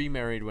 Sure. He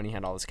remarried when he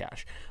had all this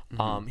cash.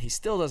 He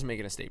still doesn't make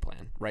an estate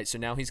plan, right? So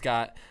now he's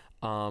got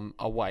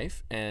a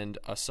wife and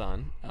a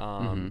son,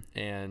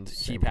 and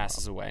he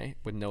passes away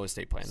with no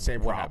estate plan.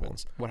 Same what problem.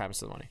 happens? What happens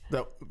to the money?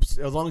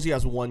 As long as he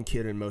has one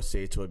kid in most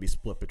states, it would be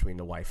split between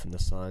the wife and the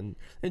son.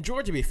 In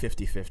Georgia, it'd be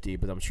 50-50,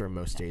 but I'm sure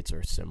most states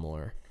are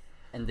similar.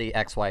 And the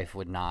ex-wife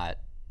would not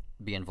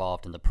be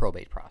involved in the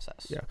probate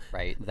process. Yeah.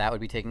 Right. That would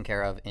be taken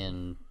care of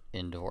in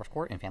divorce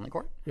court, in family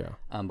court. Yeah.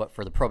 But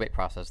for the probate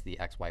process, the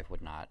ex-wife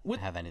would not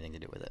have anything to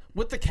do with it.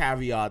 With the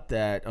caveat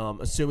that,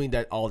 assuming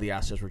that all the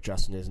assets were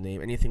just in his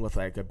name, anything with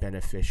like a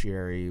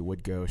beneficiary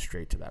would go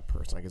straight to that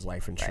person, like his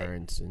life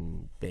insurance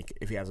and bank,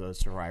 if he has a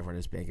survivor in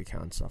his bank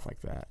account and stuff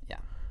like that. Yeah.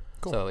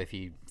 Cool. So if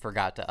he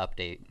forgot to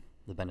update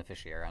the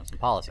beneficiary on some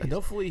policies, And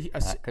hopefully,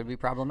 that could be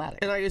problematic.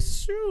 and I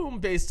assume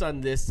based on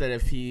this that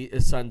if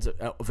his son's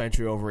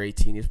eventually over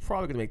 18, he's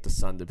probably going to make the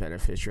son the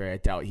beneficiary. I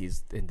doubt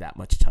he's in that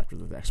much touch with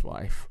his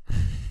ex-wife,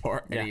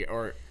 or Yeah.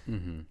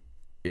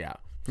 yeah.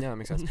 Yeah, that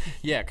makes sense.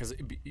 Yeah, because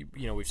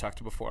we've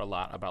talked before a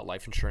lot about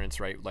life insurance,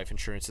 right? Life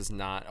insurance is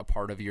not a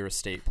part of your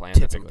estate plan.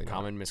 That's Typically a not.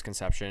 common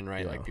misconception,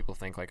 right? Yeah. Like people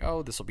think like,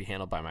 oh, this will be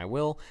handled by my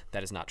will.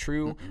 That is not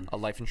true. A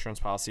life insurance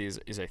policy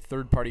is a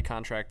third-party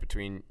contract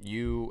between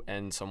you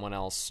and someone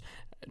else,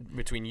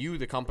 between you,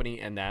 the company,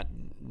 and that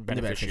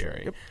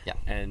beneficiary. Yep. Yeah.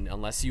 And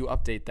unless you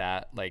update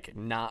that, like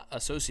not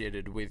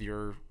associated with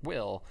your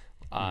will,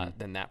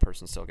 then that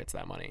person still gets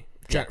that money.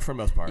 For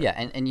most part. Yeah,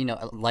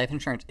 and life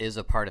insurance is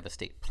a part of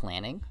estate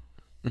planning.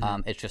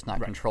 It's just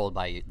not controlled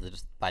by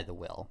the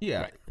will.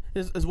 Yeah. Right.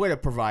 It's a way to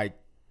provide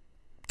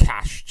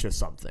cash to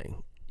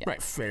something. Yeah.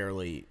 Right.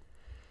 Fairly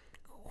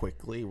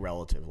quickly,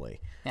 relatively.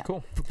 Yeah.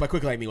 Cool. By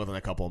quickly, I mean within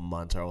a couple of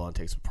months, or it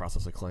takes to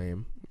process a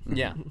claim.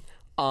 Yeah.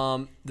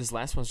 This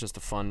last one's just a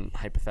fun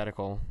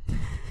hypothetical.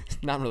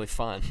 Not really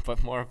fun,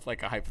 but more of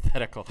like a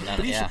hypothetical.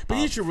 But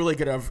you should really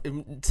get a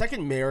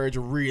second marriage.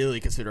 Really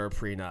consider a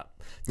prenup.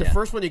 The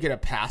first one you get a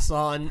pass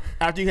on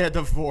after you get a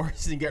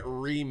divorce and get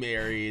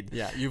remarried.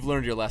 Yeah, you've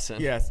learned your lesson.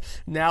 Yes.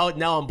 Now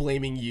I'm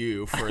blaming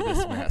you for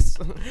this mess.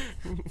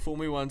 Fool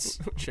me once,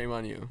 shame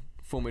on you.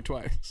 Fool me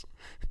twice,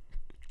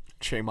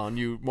 shame on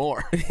you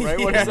more. Right?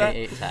 What is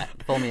that?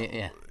 Fool me,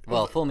 yeah.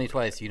 Well, fool me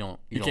twice. You don't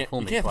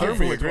fool me can't twice. third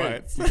me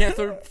again. You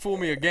can't fool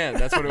me again.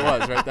 That's what it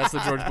was, right? That's the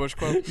George Bush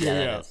quote.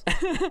 Yeah.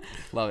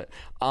 Love it.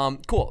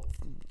 Cool.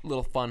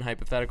 Little fun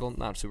hypothetical,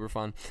 not super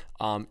fun.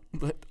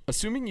 But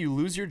assuming you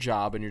lose your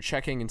job and your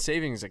checking and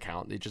savings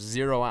account, they just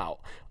zero out.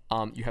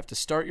 You have to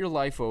start your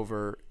life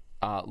over.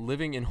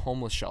 Living in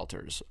homeless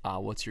shelters.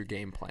 What's your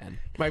game plan?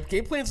 My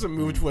game plan is to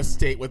move to a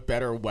state with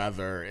better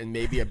weather and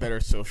maybe a better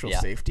social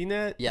safety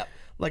net. Yep.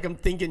 Like I'm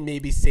thinking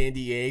maybe San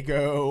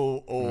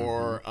Diego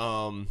or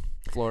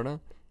Florida?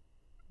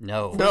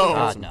 No. No,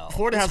 God, no.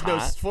 Florida has It's no.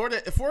 hot.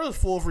 Florida's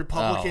full of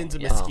Republicans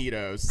and yeah.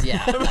 mosquitoes.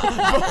 Yeah.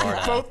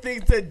 Florida. Both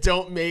things that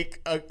don't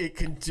make it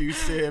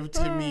conducive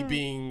to me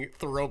being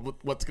thrilled with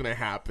what's going to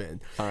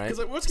happen. All right.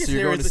 Because worst case So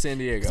you're scenario going to is- San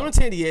Diego. Because I'm in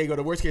San Diego.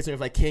 The worst case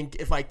scenario,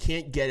 if I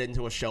can't get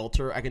into a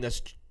shelter, I can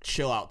just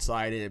chill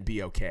outside and it'd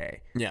be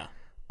okay. Yeah.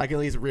 I can at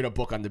least read a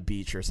book on the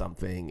beach or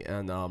something.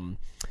 And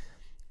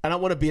I don't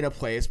want to be in a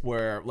place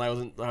where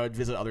when I would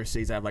visit other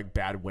cities that have like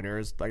bad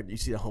winters. Like you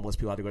see the homeless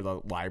people have to go to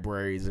the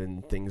libraries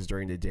and things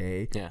during the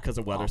day because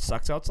the weather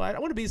sucks outside. I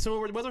want to be somewhere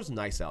where the weather's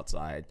nice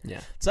outside.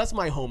 Yeah. So that's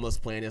my homeless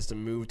plan, is to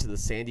move to the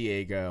San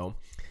Diego.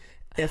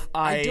 If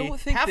I don't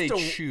think have they to,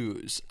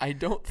 choose. I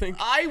don't think.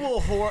 I will.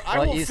 I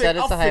Well, will you said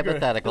it's I'll a figure-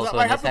 hypothetical, so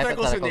my in this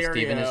hypothetical, scenario,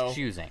 Steven is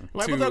choosing.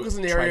 My to hypothetical try to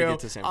scenario, get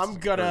to San I'm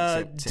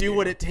gonna San do Diego.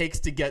 what it takes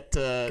to get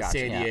to Gotcha.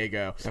 San Yeah.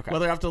 Diego. Okay.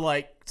 Whether I have to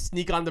like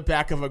sneak on the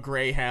back of a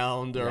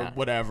Greyhound or Yeah.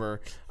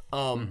 whatever,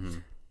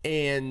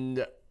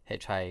 and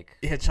Hitchhike,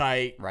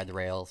 hitchhike, ride the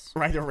rails.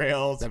 ride the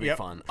rails. That'd be Yep.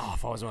 fun. Oh,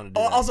 I've always wanted to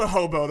do Oh, that. also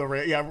hobo the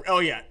rail. Yeah. Oh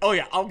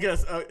yeah. I'll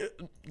get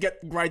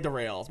ride the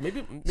rails.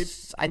 Maybe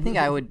I think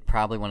I would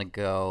probably want to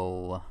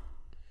go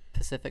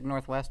Pacific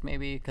Northwest,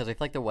 maybe, because I feel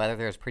like the weather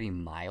there is pretty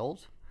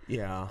mild.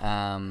 yeah.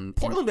 And-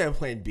 Portland may have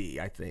plan B,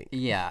 I think.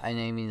 yeah, and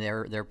I mean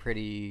they're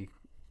pretty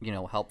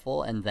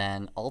helpful, and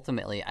then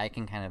ultimately I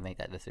can kind of make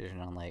that decision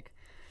on like,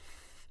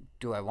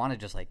 do I want to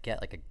just like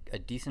get like a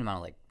decent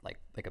amount of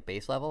like a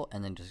base level,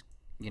 and then just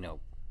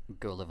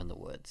go live in the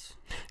woods.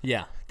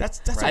 Yeah,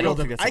 that's right. I don't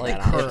think it's like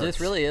that. If this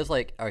really is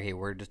like, okay,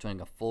 we're just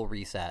doing a full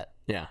reset.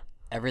 Yeah,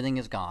 everything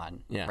is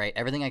gone. Yeah, right.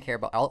 Everything I care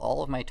about,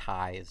 all of my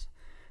ties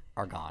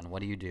are gone.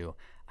 What do you do?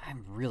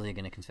 I'm really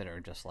going to consider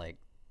just like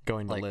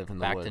going to live in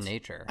the back woods. to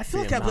nature. I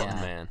feel like I've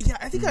man. Yeah,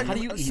 I think how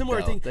do you eat, similar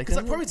though? thing. Because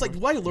probably it's like,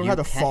 do I learn how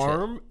to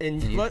farm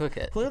and you cook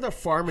it? Learn how to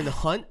farm and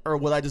hunt, or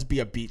would I just be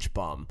a beach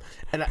bum?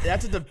 And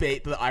that's a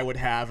debate that I would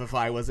have if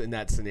I was in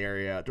that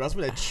scenario. Do I just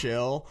want to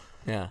chill?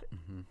 Yeah.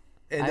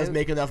 And just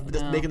make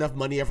enough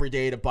money every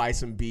day to buy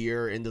some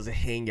beer and just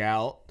hang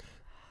out?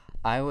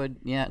 I would.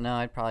 Yeah. No,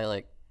 I'd probably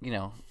like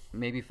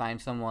maybe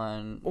find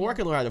someone. Or I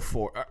can learn how to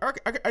forage.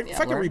 If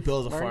I can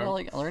rebuild a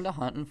farm. Learn to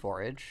hunt and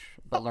forage,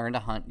 but learn to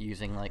hunt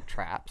using like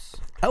traps.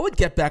 I would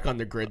get back on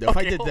the grid though. If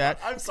I did that,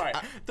 I'm sorry.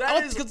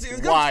 That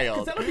is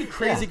wild. That would be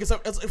crazy. Because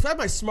if I have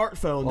my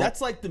smartphone,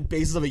 that's like the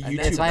basis of a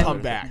YouTube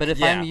comeback. But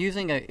if I'm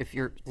using if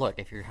you're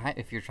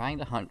trying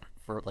to hunt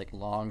for like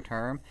long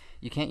term,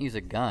 you can't use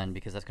a gun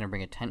because that's going to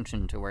bring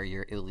attention to where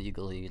you're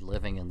illegally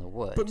living in the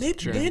woods. But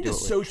maybe land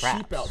is so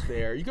cheap out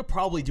there. You could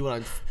probably do it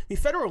on. I mean,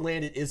 federal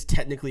land is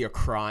technically a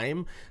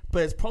crime,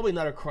 but it's probably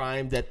not a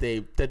crime that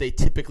they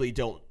typically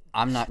don't.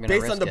 I'm not going to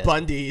risk based on the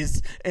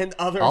Bundys and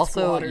other.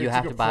 Also, you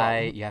have to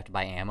buy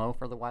ammo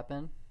for the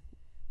weapon.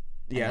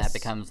 Yes, that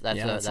becomes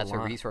that's a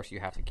resource you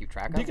have to keep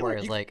track of.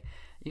 Whereas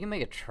you can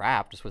make a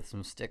trap just with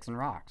some sticks and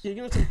rocks. Yeah,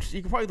 you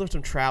can probably learn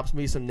some traps,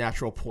 maybe some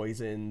natural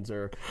poisons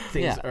or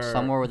things. Yeah,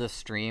 somewhere with a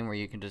stream where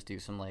you can just do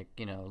some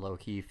low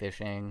key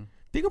fishing.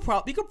 You could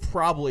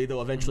probably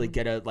though eventually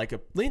get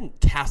land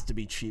has to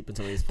be cheap in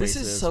some of these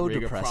places. This is so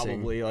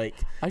depressing.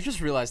 I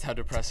just realized how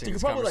depressing. You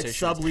could probably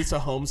sublease a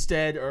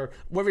homestead or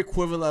whatever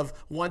equivalent of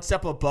one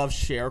step above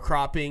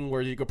sharecropping,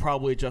 where you could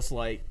probably just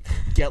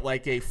get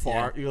a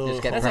farm.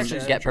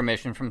 Just get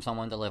permission from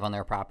someone to live on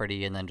their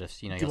property, and then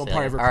just you'll say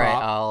all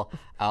right,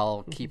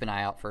 I'll keep an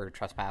eye out for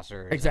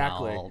trespassers.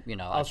 Exactly.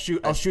 I'll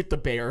shoot the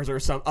bears or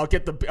something. I'll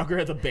get the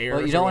bears.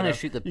 Well, you don't want to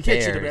shoot the bears. You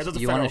can't shoot the bears. That's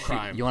a federal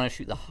crime. You want to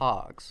shoot the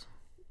hogs.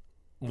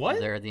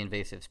 What? They're the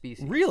invasive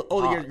species. Really?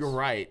 Oh, you're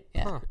right.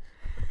 Yeah. Huh.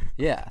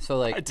 Yeah.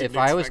 So if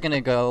I was gonna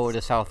go to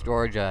South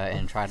Georgia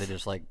and try to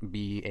just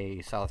be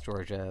a South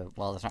Georgia,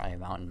 well, that's not really a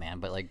mountain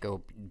man, but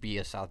go be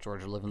a South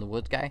Georgia live in the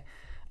woods guy,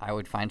 I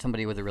would find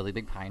somebody with a really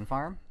big pine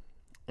farm,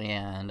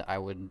 and I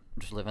would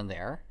just live in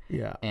there.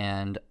 Yeah.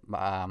 And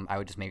I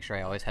would just make sure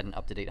I always had an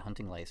up-to-date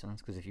hunting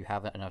license, because if you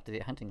have an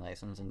up-to-date hunting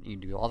license and you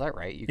do all that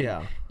right,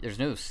 there's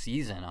no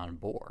season on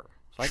boar.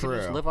 So I could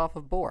just live off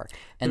of boar.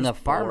 And the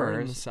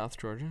farmers in South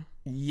Georgia?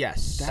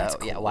 Yes. That's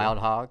cool. Yeah, wild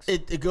hogs.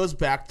 It goes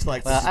back to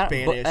the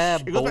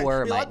Spanish.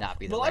 Boar might not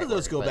be the A lot of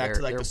those go back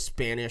to the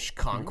Spanish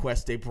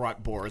conquest. They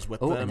brought boars with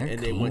them, and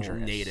they went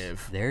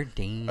native. They're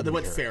dangerous. They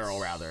went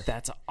feral, rather.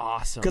 That's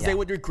awesome. Because they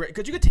would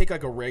because you could take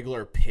a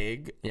regular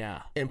pig,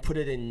 and put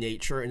it in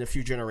nature, and a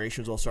few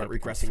generations will start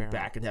regressing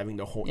back and having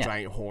the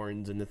giant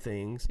horns and the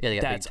things. Yeah,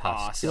 that's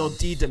awesome. It'll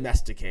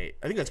de-domesticate.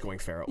 I think that's going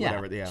feral. Yeah.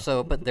 Whatever. Yeah.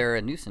 So, but they're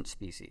a nuisance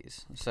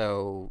species.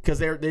 So because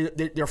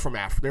they're from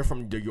Africa. They're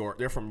from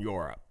They're from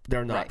Europe.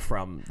 They're not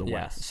from the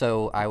West.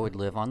 So I would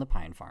live on the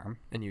pine farm,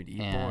 and you'd eat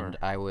boar. And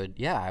I would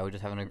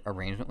just have an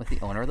arrangement with the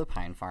owner of the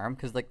pine farm,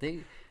 because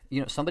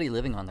somebody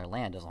living on their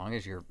land, as long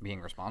as you're being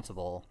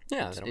responsible.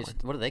 Yeah,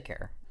 what do they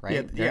care, right?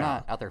 Yeah, they're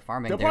not out there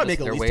farming. They'll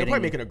probably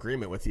make an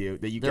agreement with you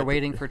that they're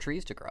waiting for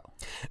trees to grow.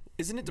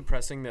 Isn't it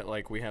depressing that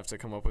we have to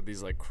come up with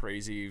these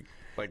crazy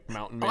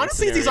mountain man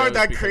honestly these aren't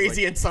that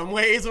crazy in some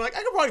ways. I'm I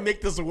could probably make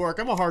this work.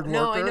 I'm a hard worker.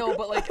 No, I know,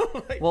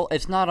 but well,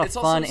 it's not a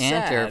fun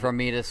answer for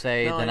me to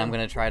say that I'm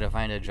going to try to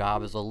find a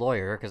job as a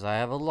lawyer because I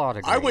have a law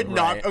degree. I would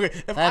not.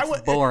 Okay,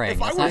 that's boring.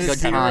 If I was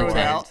good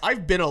content.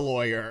 I've been a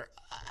lawyer.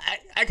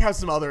 I have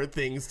some other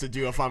things to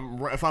do if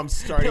I'm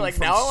starting. You're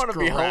from now I want to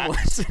be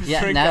homeless.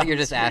 Yeah, now you're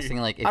just asking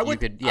if you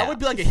could. Yeah. I would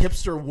be like a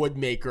hipster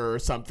woodmaker or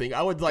something.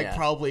 I would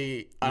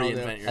probably reinvent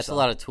yourself. That's a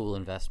lot of tool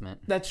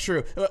investment. That's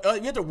true.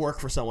 You have to work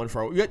for someone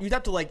you'd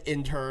have to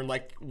intern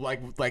like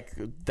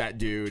that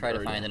dude. Try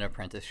to find an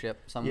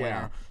apprenticeship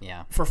somewhere.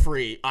 Yeah. For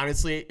free.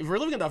 Honestly, if we're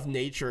living enough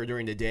nature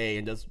during the day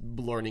and just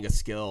learning a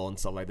skill and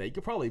stuff like that, you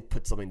could probably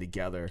put something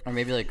together. Or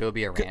maybe go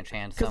be a ranch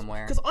hand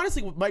somewhere. Because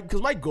honestly,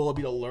 my goal would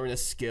be to learn a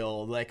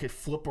skill that I could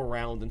flip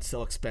around and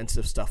sell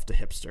expensive stuff to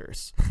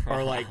hipsters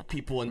or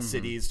people in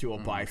cities who will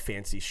buy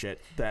fancy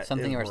shit.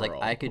 Something where it's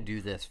I could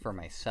do this for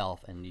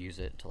myself and use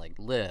it to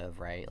live,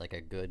 right?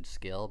 A good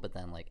skill, but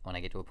then when I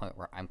get to a point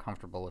where I'm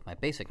comfortable with my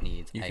basic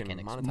needs, I can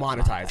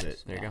monetize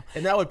it. There you go.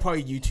 And that would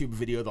probably YouTube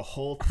video the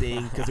whole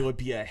thing, because it would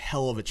be a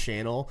hell of a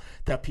channel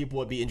that people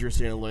would be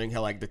interested in learning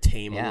how to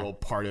tame a little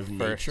part of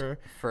nature.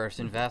 First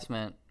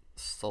investment,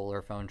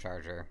 solar phone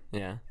charger.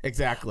 Yeah.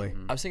 Exactly.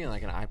 I was thinking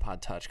like an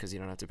iPod Touch because you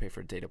don't have to pay for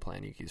a data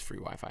plan. You can use free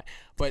Wi-Fi.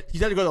 But You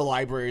have to go to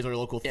libraries or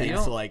local You things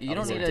don't, to like you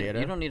don't upload need data.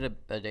 you don't need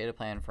a data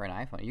plan for an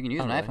iPhone. You can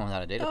use an really? iPhone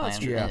without a data plan. that's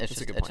true. Yeah. It's That's a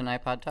just good it's an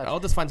point. iPod Touch. I'll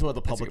just find someone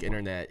with the a public good point.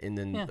 internet, and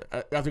then Yeah.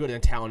 I have to go to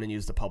town and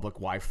use the public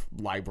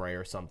library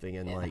or something,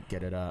 and like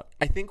get it up.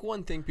 I think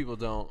one thing people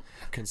don't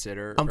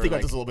consider. I'm or, thinking like,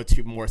 about this a little bit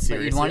too more But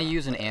serious. you'd want to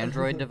use an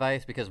Android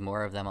device because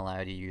more of them allow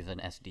you to use an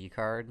SD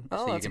card, Oh,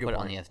 so you that's a can good put it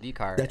on point. the SD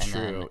card. That's and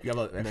true. Then, You have an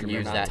and extra then use you're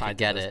memory. not that to tied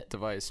get this it.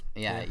 device.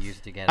 yeah, use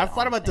it to get. I've it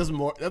thought on about the this thing.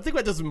 more. I think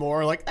about this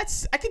more. Like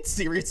I could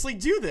seriously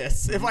do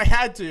this if I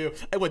had to.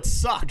 It would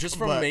suck. Just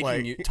from but, making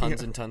like,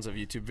 tons and tons of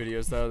YouTube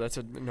videos, though, that's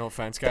a no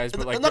offense, guys,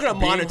 but like I'm not gonna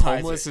being monetize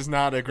homeless it. is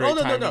not a great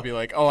no, time no. to be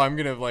like, oh, I'm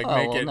gonna like Oh,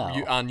 make well, it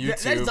no. on That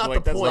YouTube. is not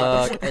like, the that's point.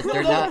 not- Look, No,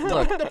 they're no, not- no,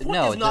 look, the point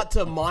no, is not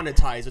to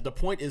monetize it. The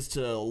point is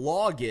to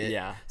log it,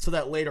 Yeah. so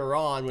that later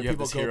on when You have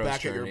people this go hero's back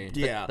at your journey.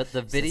 But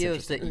the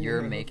videos that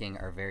you're making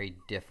are very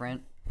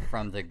different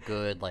from the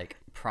good like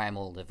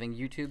primal living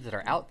YouTubes that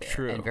are out there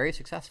True. and very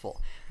successful.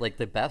 Like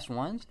the best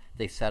ones,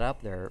 they set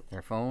up their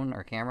phone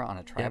or camera on a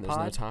Yeah, tripod. there's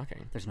no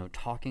talking. There's no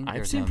talking. I've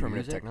there's seen no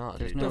primitive music, technology.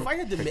 There's But no if I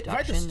had to if I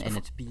had to- production, and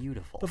it's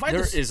beautiful. if I had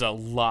There to, is a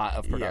lot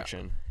of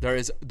production. There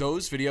is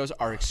those videos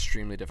are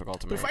extremely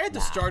difficult to But make. if I had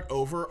to start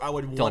over, I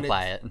would Don't want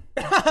buy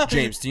it.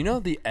 James, do you know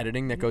the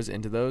editing that goes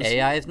into those?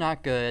 AI is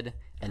not good,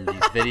 and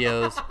these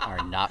videos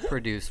are not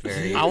produced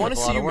very. I wanna with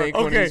a see lot you of work. make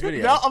one of Okay, these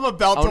videos. now I'm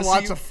about I to wanna see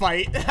watch you- a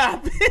fight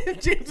happen.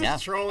 James Yeah.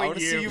 is trolling I wanna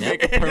see you you.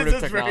 make a and primitive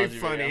this is very technology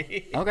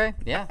funny. Okay,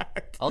 yeah,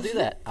 I'll do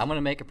that. I'm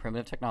gonna make a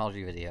primitive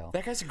technology video.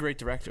 That guy's a great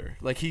director.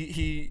 Like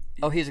he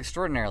Oh, he's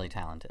extraordinarily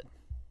talented.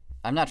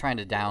 I'm not trying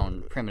to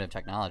down primitive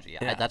technology.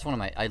 Yeah. That's one of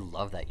my. I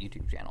love that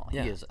YouTube channel.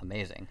 Yeah. He is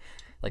amazing.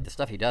 Like the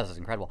stuff he does is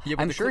incredible. Yeah,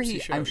 but I'm the sure clips he.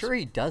 he I'm shows- sure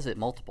he does it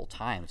multiple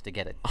times to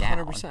get it down.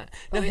 100%.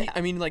 No, I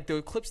mean like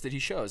the clips that he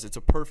shows, it's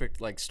a perfect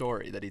like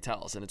story that he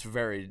tells, and it's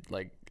very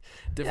like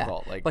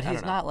difficult. Like, but I he's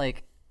don't know. not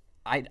like.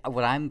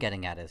 What I'm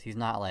getting at is he's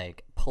not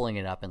like pulling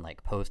it up in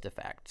like post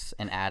effects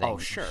and adding Oh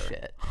sure,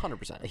 shit.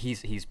 100%.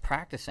 He's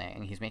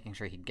practicing. He's making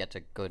sure he gets a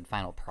good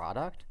final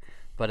product.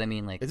 But I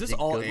mean, like, Is this the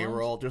all good A ones-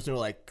 roll? There's no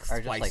like Are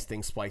just, splice like-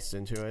 thing spliced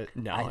into it.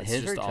 No, I- it's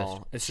his just are all.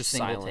 just It's just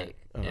single silent.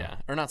 take. Yeah,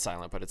 or not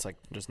silent, but it's like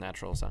just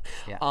natural sound.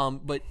 Yeah.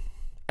 But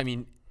I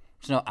mean,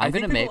 So no, I I'm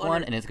think gonna make people one,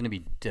 under- and it's gonna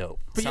be dope.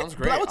 But sounds yeah,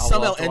 great. But I would I'll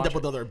somehow love to end watch up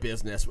with it. other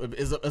business.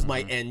 Is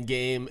my end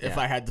game. If Yeah.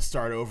 I had to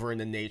start over in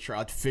the nature,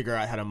 I'd figure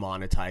out how to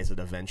monetize it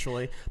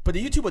eventually. But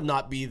the YouTube would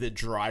not be the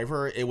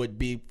driver. It would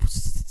be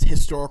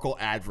historical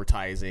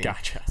advertising.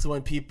 Gotcha. So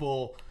when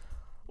people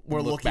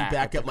were Look looking back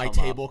back at at the my come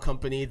up. table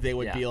company, they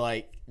would Yeah. be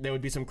like, there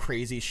would be some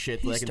crazy shit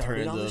He that I can turn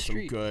started on into the some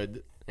street.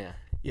 good. yeah,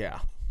 Yeah.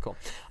 cool.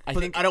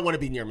 But I don't want to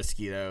be near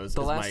mosquitoes.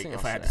 The is last my- thing if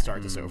I'll I had to say-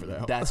 start this over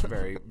though.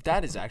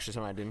 That is actually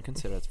something I didn't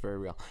consider. That's very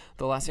real.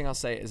 The last thing I'll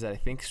say is that I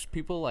think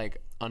people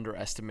like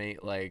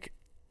underestimate like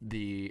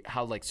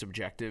how like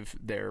subjective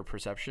their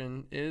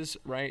perception is,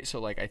 right? So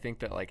like I think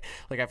that like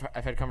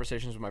I've had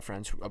conversations with my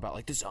friends about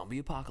like the zombie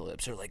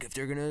apocalypse or like if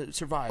they're gonna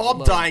survive. Oh, I'm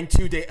alone. dying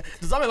 2 days.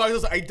 The zombie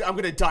apocalypse, I'm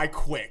gonna die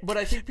quick. But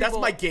I think that's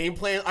people- my game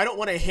plan. I don't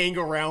want to hang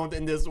around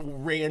in this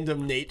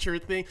random nature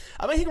thing.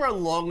 I might hang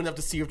around long enough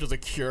to see if there's a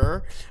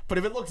cure. But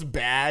if it looks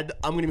bad,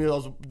 I'm gonna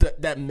be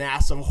that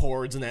massive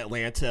hordes in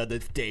Atlanta.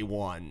 That's day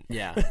one.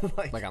 Yeah,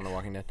 Like- like on The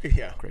Walking Dead.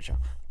 Yeah. Great show.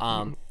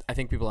 I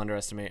think people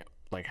underestimate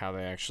like how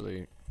they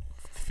actually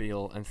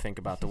feel and think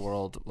about the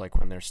world like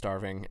when they're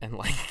starving and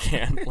like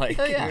can't like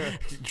Oh, yeah.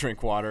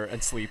 drink water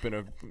and sleep in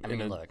a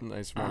mean, look,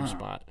 nice warm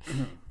spot.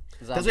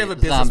 Does he have a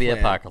business zombie plan?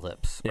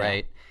 apocalypse, Yeah.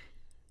 right?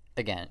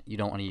 Again, you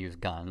don't want to use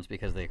guns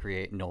because they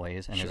create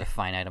noise, and there's a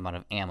finite amount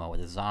of ammo. With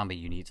a zombie,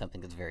 you need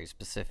something that's very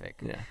specific.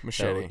 Yeah, So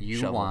machete, you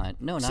shovel.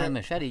 want not a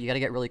machete. You got to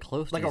get really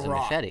close Like to a use a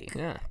rock. machete.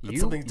 Yeah. That's you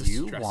something you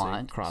distressing.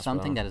 want Crossbow.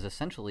 something that is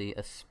essentially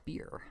a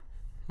spear,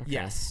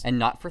 Yes. and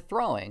not for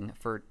throwing,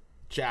 for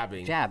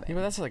Jabbing. jabbing. Yeah,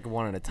 but that's like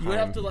one at a time. You would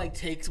have to like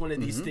take one of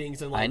these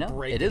things and like I know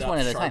break it it is up, one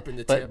at a time. sharpen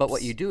the But what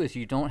tips. you do is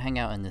you don't hang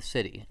out in the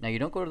city. Now you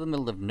don't go to the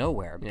middle of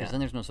nowhere because Yeah. then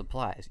there's no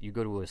supplies. You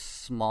go to a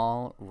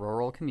small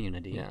rural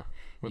community. Yeah,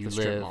 with you a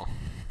strip live mall.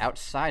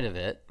 outside of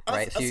it,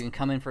 right? So as- you can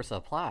come in for As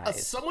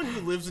supplies. someone who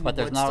lives in But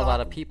there's not a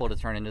lot of Woodstock, people to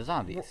turn into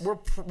zombies.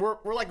 We're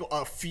like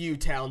a few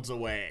towns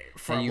away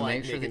from And you like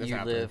make sure making that this you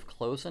happen. live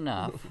close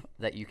enough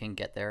that you can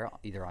get there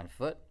either on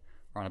foot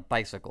or on a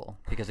bicycle.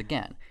 Because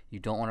again, you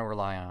don't want to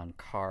rely on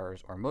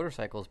cars or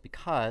motorcycles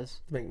because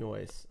to make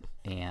noise,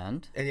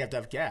 and and you have to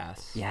have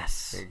gas.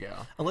 yes. There you go.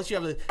 Unless you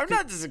have a. I'm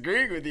not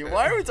disagreeing with you.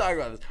 Why are we talking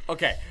about this?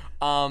 Okay.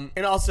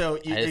 And also, I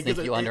just think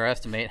you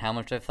underestimate how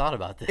much I've thought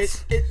about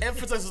this. It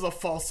emphasizes a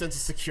false sense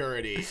of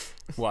security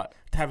What?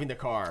 having the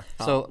car.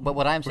 So, but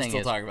what I'm We're saying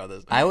still is, talking about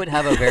this. I would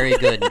have a very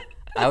good,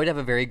 I would have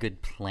a very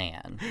good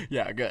plan.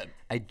 Yeah, good.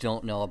 I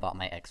don't know about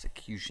my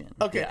execution.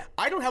 Okay, Yeah.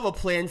 I don't have a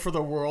plan for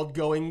the world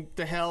going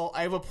to hell.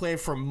 I have a plan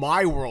for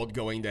my world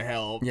going to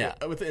hell. Yeah.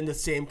 Within the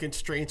same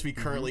constraints we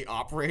currently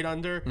operate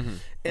under.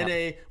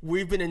 Yeah.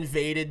 We've been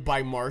invaded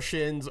by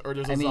Martians or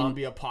there's a I mean,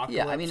 zombie apocalypse.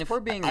 yeah, I mean, if we're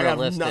being I have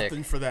realistic-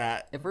 nothing for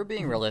that. If we're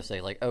being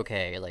realistic, like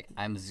okay, like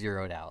I'm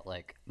zeroed out.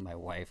 Like my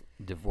wife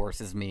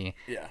divorces me.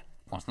 Yeah.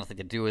 wants nothing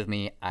to do with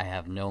me. I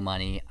have no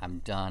money. I'm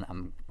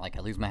done. I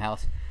lose my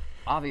house.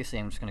 Obviously,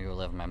 I'm just going to go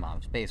live in my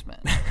mom's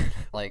basement.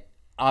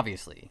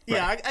 Obviously.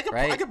 Yeah,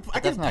 right? I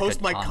could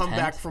post my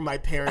comeback from my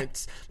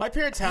parents. My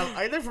parents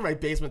I live in my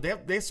basement.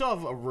 They still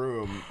have a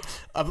room,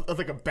 of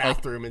like a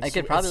bathroom. I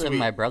could probably live in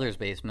my brother's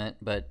basement,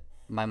 but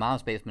my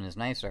mom's basement is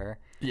nicer.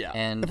 Yeah.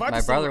 And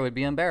my brother would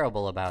be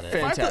unbearable about it.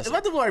 Fantastic. If I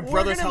live in my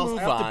brother's house,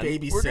 I have to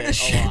babysit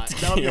a lot.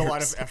 That would be a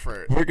lot of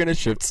effort. We're going to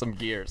shift some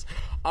gears.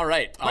 All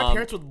right. My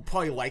parents would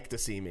probably like to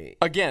see me.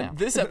 Again,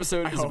 this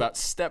episode is about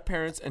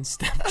step-parents and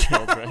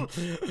step-children.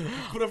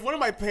 But if one of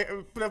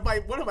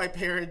my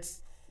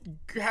parents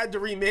had to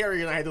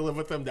remarry and I had to live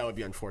with them, that would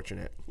be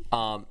unfortunate.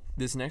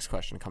 This next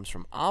question comes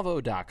from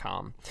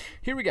Avo.com.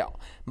 Here we go.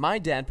 My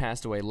dad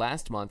passed away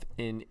last month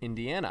in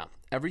Indiana.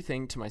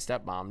 Everything to my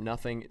stepmom,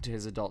 nothing to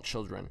his adult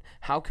children.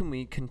 How can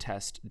we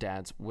contest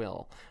dad's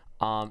will?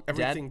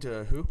 Everything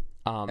to who?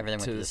 Everything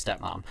to the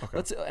stepmom.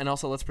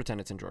 Okay. Let's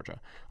pretend it's in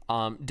Georgia.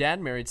 Dad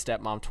married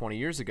stepmom 20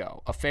 years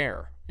ago.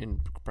 Affair,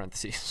 in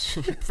parentheses.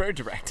 Very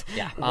direct.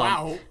 Yeah.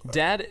 Wow.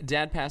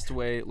 Dad passed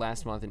away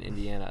last month in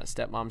Indiana.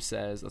 Stepmom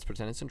says, let's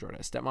pretend it's in Georgia.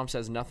 Stepmom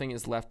says nothing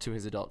is left to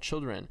his adult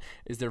children.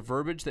 Is there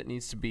verbiage that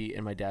needs to be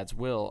in my dad's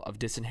will of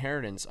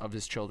disinheritance of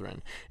his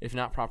children? If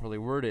not properly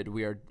worded,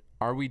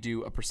 are we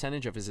due a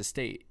percentage of his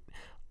estate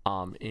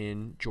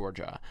in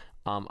Georgia?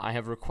 I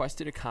have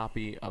requested a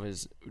copy of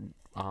his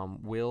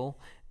will.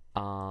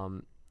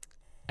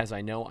 As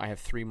I know, I have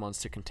 3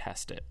 months to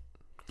contest it.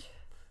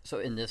 So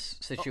in this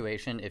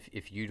situation,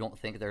 if you don't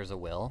think there's a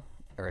will,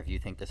 or if you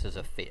think this is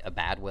a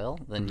bad will,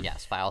 then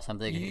yes, file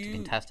something to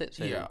contest it.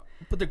 So yeah,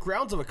 but the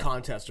grounds of a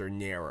contest are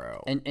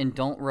narrow. And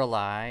don't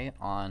rely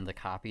on the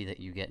copy that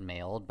you get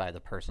mailed by the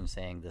person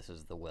saying this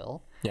is the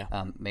will. Yeah.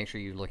 Make sure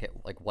you look at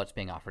what's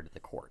being offered at the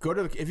court.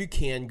 If you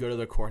can, go to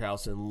the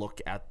courthouse and look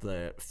at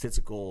the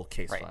physical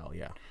case file.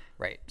 Yeah.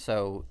 Right.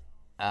 So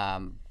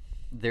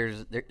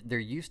there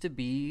used to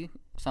be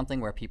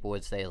something where people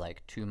would say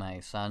to my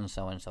son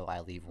so and so I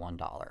leave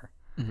 $1.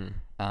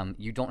 Mm-hmm.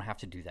 You don't have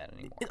to do that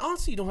anymore. And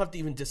honestly, you don't have to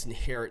even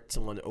disinherit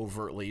someone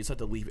overtly. You just have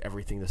to leave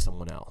everything to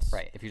someone else.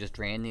 Right. If you just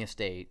drain the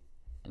estate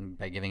and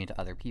by giving it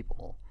to other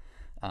people,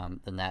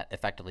 then that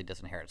effectively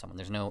disinherits someone.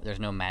 There's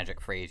no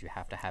magic phrase you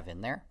have to have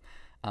in there.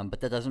 But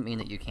that doesn't mean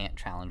that you can't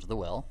challenge the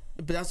will.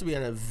 But it has to be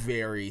on a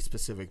very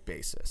specific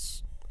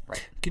basis.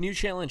 Right. Can you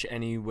challenge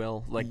any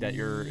will that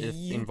you're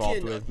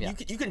involved with? Yeah.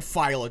 You can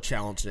file a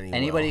challenge to any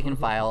Anybody will. can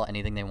file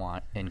anything they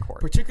want in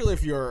court. Particularly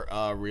if you're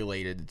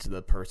related to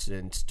the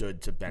person,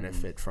 stood to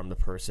benefit from the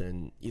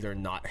person either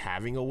not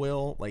having a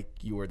will, like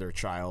you were their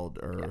child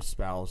or a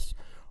spouse,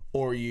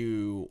 or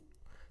you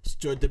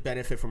stood to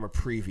benefit from a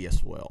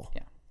previous will.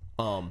 Yeah.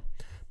 But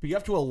you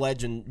have to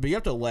allege,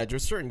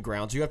 there's certain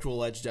grounds. You have to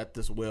allege that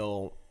this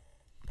will,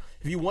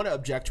 if you want to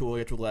object to a will,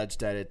 you have to allege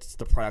that it's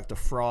the product of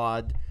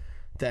fraud,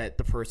 that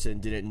the person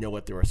didn't know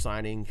what they were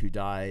signing, who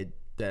died,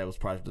 that it was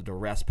product of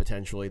duress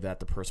potentially, that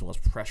the person was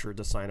pressured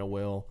to sign a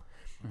will,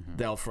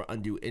 that for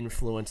undue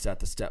influence, that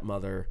the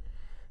stepmother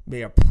may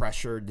have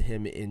pressured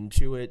him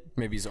into it.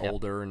 Maybe he's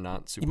older and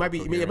not super. He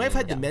might have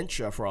had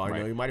dementia for all I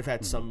know. He might have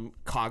had some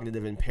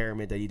cognitive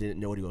impairment that he didn't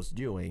know what he was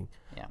doing.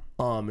 Yeah.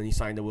 And he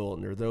signed the will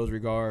under those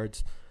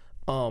regards.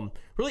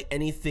 Really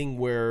anything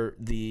where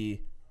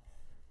the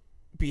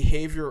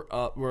behavior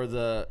where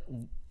the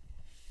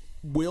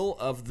will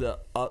of the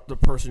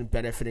person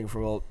benefiting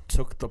from will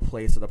took the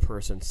place of the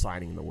person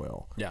signing the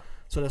will. Yeah.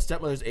 So the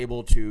stepmother is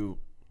able to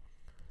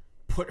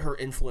put her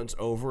influence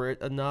over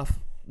it enough,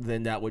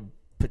 then that would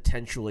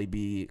potentially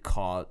be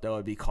cause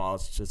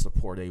to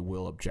support a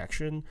will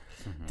objection.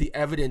 Mm-hmm. The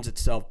evidence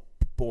itself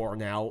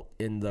borne out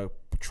in the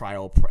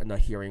trial in the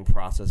hearing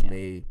process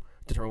may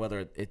determine whether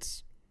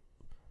it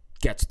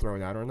gets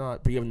thrown out or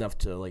not. But you have enough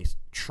to at least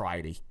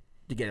try to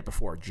get it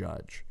before a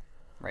judge.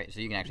 Right,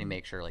 so you can actually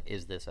make sure,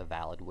 is this a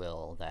valid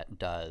will that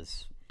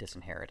does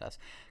disinherit us?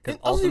 Because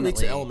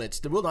ultimately, elements,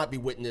 the will not be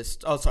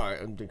witnessed. Oh, sorry,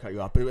 I didn't cut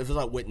you off. But if it's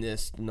not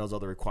witnessed and those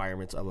other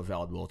requirements of a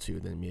valid will too,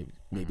 then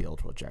may be able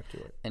to object to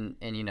it. And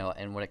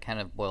what it kind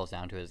of boils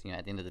down to is,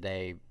 at the end of the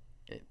day,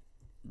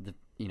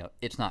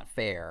 it's not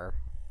fair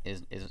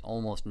is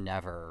almost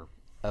never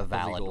a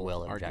valid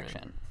will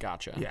objection.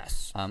 Gotcha.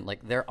 Yes.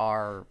 There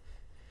are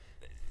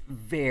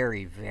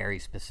very, very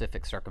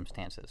specific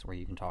circumstances where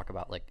you can talk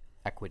about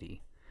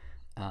equity.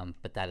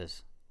 But that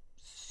is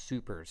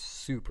super,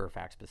 super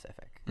fact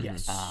specific.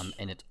 Yes.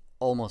 And it's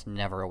almost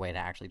never a way to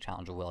actually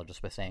challenge a will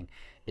just by saying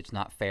it's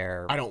not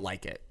fair. I don't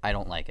like it.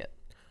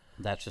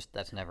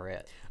 That's never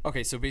it.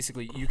 Okay, so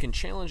basically you can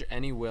challenge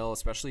any will,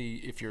 especially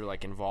if you're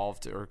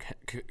involved or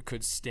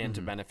could stand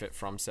to benefit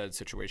from said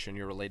situation.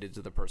 You're related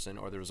to the person,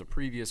 or there was a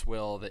previous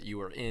will that you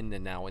were in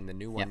and now in the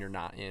new one you're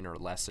not in, or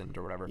lessened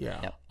or whatever.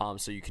 Yeah.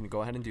 So you can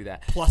go ahead and do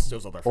that. Plus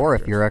those other factors. Or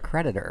if you're a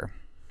creditor.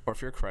 Or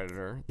if you're a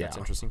creditor, that's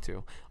interesting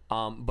too.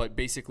 But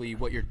basically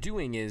what you're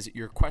doing is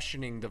you're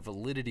questioning the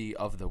validity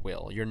of the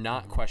will. You're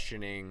not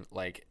questioning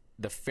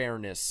the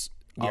fairness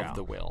of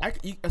the will.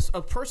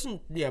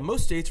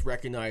 Most states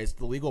recognize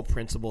the legal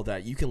principle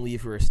that you can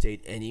leave your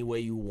estate any way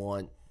you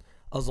want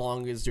as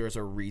long as there's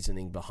a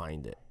reasoning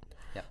behind it.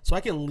 Yep. So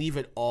I can leave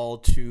it all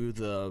to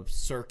the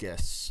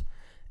circus.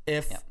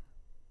 If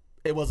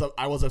I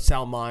was of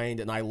sound mind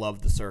and I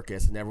loved the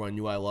circus and everyone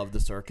knew I loved the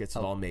circus, it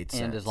all made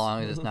sense. And as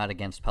long as it's not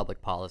against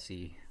public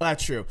policy.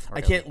 That's true.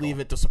 I can't leave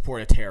it to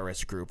support a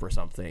terrorist group or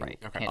something. Right.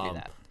 Okay. Can't do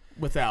that.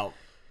 Without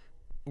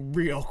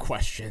real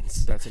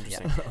questions. That's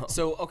interesting.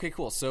 So, okay,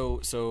 cool.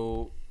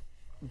 So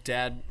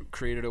dad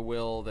created a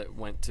will that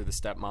went to the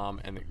stepmom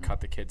and it cut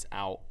the kids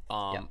out.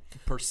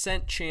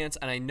 Percent chance,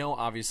 and I know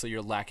obviously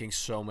you're lacking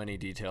so many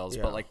details,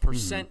 but like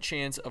percent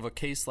chance of a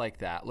case like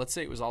that. Let's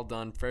say it was all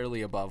done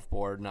fairly above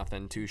board,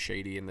 nothing too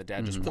shady, and the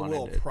dad just wanted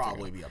will it.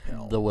 Probably be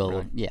upheld. The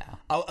will,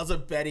 I was a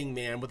betting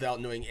man without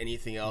knowing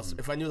anything else.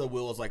 If I knew the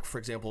will was like, for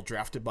example,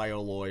 drafted by a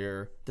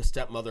lawyer, the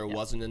stepmother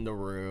wasn't in the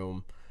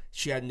room.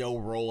 She had no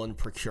role in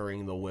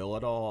procuring the will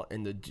at all,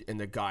 and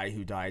the guy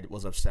who died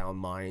was of sound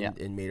mind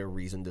and made a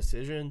reasoned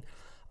decision.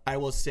 I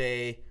will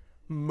say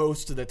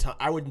most of the time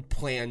I wouldn't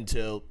plan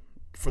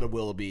for the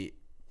will to be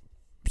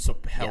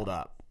held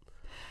up.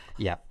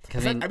 Yeah,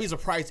 I'd be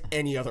surprised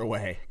any other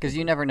way. Because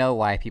you never know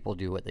why people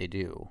do what they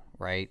do,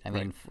 right? I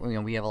mean,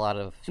 we have a lot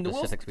of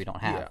specifics we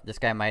don't have. Yeah. This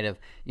guy might have,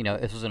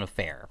 this was an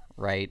affair,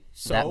 right?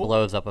 So? That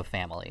blows up a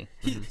family.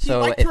 He so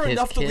liked if her his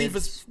enough kids, to leave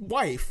his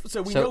wife,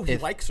 so we know he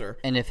likes her.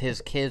 And if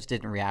his kids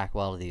didn't react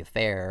well to the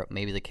affair,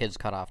 maybe the kids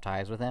cut off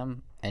ties with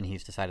him, and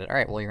he's decided, all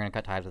right, well, you're going to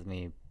cut ties with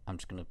me. I'm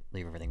just going to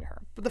leave everything to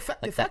her. But the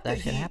fact that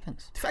shit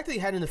happens. The fact that he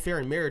had an affair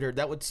and married her,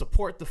 that would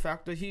support the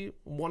fact that he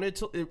wanted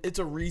to. It's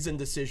a reasoned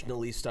decision to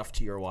leave stuff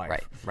to your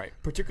wife, Right.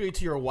 Particularly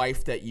to your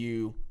wife that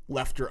you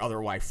left your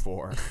other wife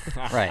for.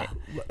 Right.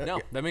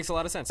 No, that makes a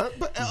lot of sense.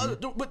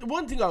 But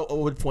one thing I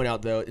would point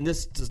out though, and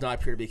this does not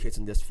appear to be the case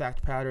in this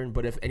fact pattern,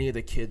 but if any of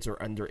the kids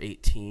are under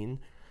 18,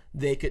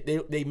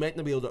 they might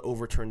not be able to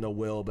overturn the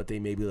will, but they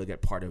may be able to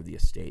get part of the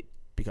estate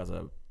because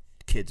of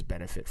kids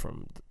benefit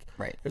from.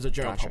 Right. There's a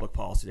general public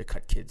policy to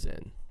cut kids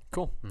in.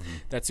 Cool.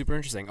 That's super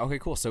interesting. Okay,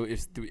 cool. So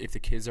if the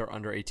kids are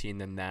under 18,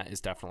 then that is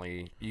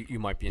definitely you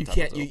might be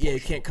entitled to you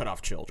can't cut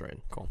off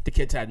children. Cool. The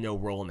kids had no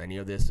role in any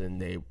of this,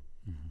 and they,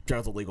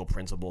 as a legal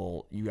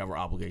principle, you have an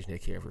obligation to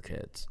take care of your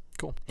kids.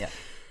 Cool. Yeah.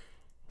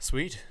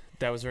 Sweet.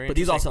 That was very But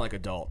these interesting. all sound like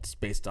adults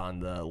based on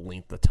the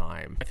length of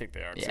time. I think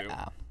they are too.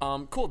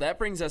 Yeah. Cool. That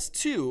brings us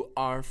to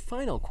our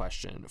final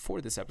question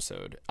for this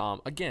episode.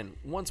 Again,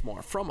 once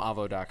more from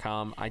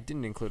Avo.com. I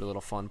didn't include a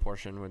little fun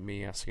portion with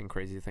me asking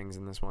crazy things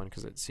in this one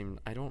because it seemed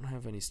I don't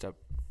have any step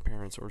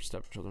parents or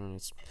stepchildren.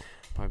 It's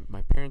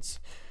my parents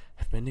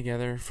have been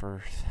together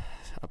for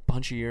a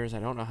bunch of years. I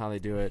don't know how they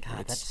do it.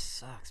 God, that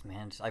sucks,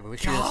 man. I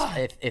wish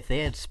if they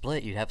had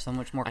split, you'd have so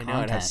much more content. I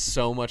know, it has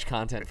so much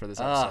content for this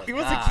episode.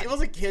 It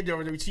was a kid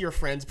over there. We see your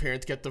friend's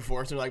parents get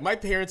divorced, and they're like, my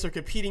parents are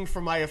competing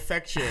for my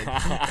affection.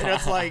 And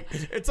it's like,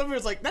 and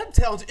somebody's like, that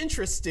sounds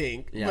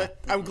interesting, but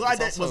I'm glad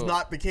that was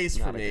not the case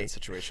for me. Not a good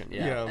situation.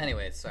 Yeah.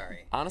 Anyway,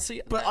 sorry.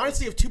 Honestly,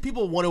 if two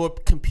people want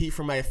to compete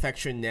for my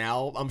affection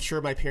now, I'm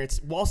sure my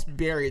parents, whilst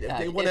married,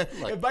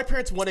 if my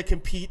parents want to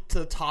compete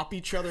to top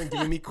each other and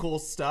give me cool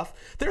stuff,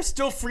 they're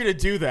still free to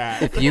do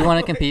that. If you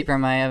want to compete for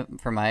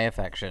my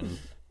affection,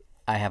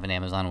 I have an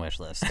Amazon wish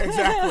list.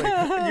 Exactly.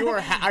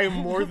 I am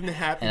more than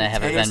happy. And I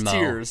have a Venmo.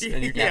 Tears.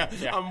 And you yeah,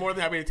 I'm more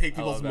than happy to take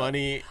people's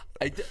money.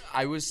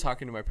 I was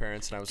talking to my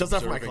parents and I was Just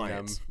not for my observing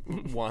clients.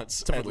 them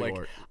once. For And the like,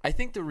 Lord. I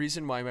think the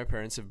reason why my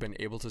parents have been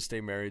able to stay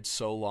married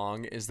so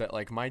long is that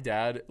like my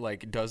dad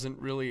like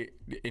doesn't really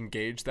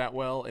engage that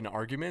well in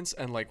arguments,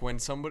 and like when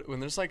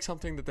there's like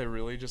something that they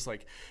really just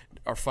like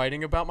are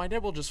fighting about, my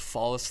dad will just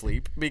fall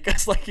asleep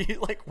because like he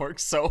like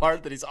works so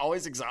hard that he's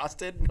always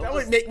exhausted. That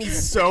would make me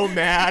so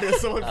mad if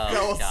someone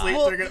fell asleep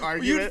during an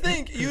argument. You'd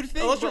think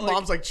Unless your but, like,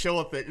 mom's like chill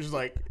with it. You're just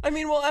like, I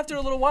mean, well, after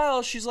a little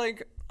while, she's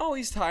like, oh,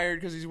 he's tired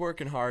because he's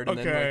working hard, and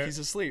then like he's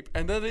asleep,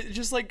 and then it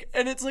just like,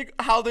 and it's like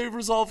how they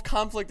resolve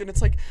conflict, and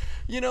it's like,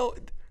 to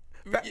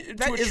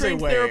a trained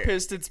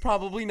therapist, it's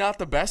probably not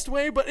the best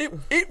way, but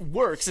it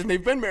works, and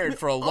they've been married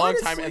for a long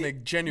time, and they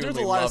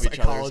genuinely love each other.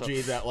 There's a lot of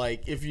psychology that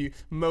like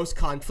most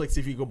conflicts,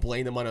 if you go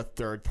blame them on a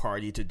third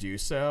party to do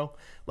so,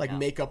 like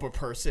make up a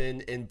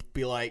person and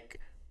be like,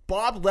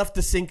 Bob left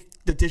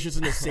the dishes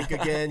in the sink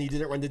again. He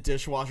didn't run the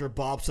dishwasher.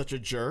 Bob's such a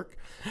jerk.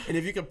 And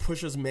if you can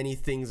push as many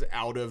things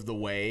out of the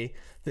way,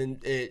 then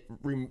it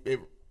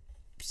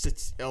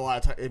a lot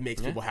of time it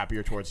makes people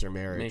happier towards their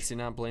marriage. Makes you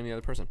not blame the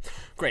other person.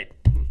 Great.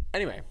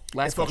 Anyway,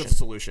 Let's focus on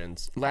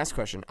solutions. Last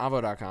question.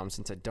 Avo.com,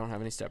 since I don't have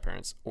any step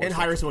parents. And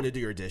hire someone to do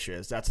your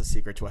dishes. That's a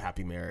secret to a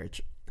happy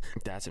marriage.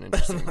 That's an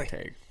interesting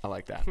take. I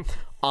like that.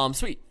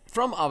 Sweet.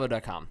 From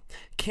Avo.com.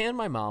 Can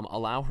my mom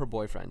allow her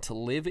boyfriend to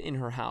live in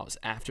her house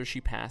after she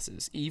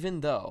passes, even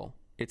though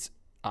it's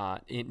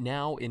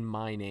now in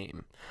my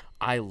name?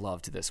 I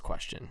loved this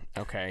question.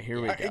 Okay,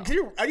 here we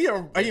go. I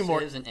need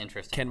more. This is an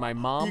interesting. Can my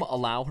mom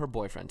allow her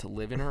boyfriend to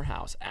live in her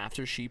house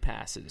after she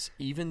passes,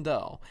 even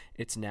though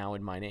it's now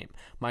in my name?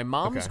 My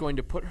mom is going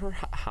to put her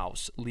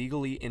house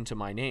legally into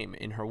my name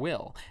in her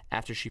will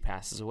after she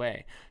passes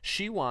away.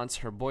 She wants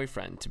her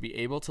boyfriend to be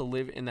able to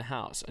live in the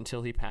house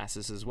until he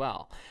passes as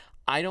well.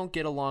 I don't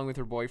get along with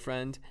her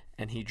boyfriend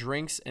and he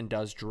drinks and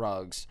does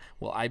drugs,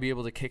 will I be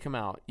able to kick him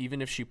out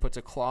even if she puts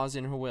a clause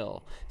in her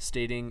will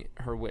stating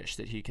her wish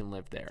that he can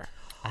live there?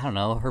 I don't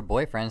know. Her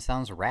boyfriend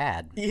sounds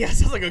rad. Yeah,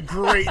 sounds like a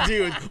great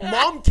dude.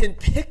 Mom can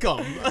pick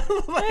him.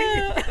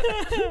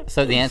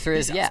 So the answer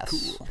is yes.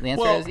 cool. The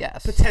answer Well, is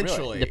yes.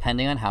 potentially.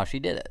 Depending on how she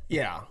did it.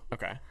 Yeah.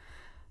 Okay.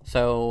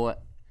 So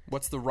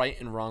What's the right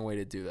and wrong way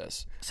to do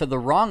this? So the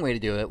wrong way to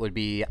do it would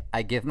be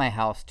I give my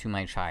house to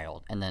my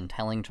child, and then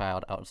telling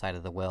child outside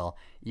of the will,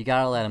 you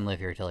gotta let him live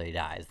here till he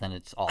dies. Then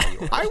it's all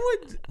yours. I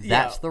would.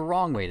 That's the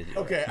wrong way to do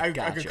Okay, it. I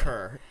Gotcha.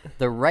 concur.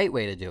 The right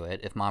way to do it,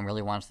 if mom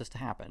really wants this to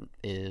happen,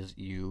 is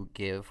you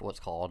give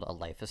what's called a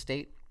life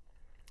estate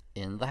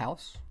in the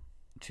house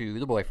to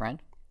the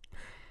boyfriend.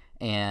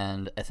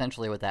 And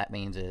essentially what that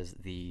means is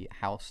the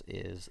house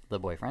is the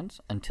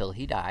boyfriend's until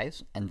he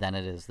dies, and then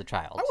it is the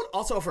child's. I would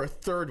also offer a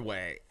third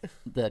way.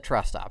 The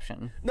trust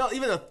option. No,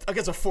 even I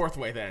guess a fourth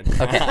way then.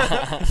 Okay.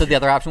 So the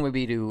other option would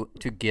be to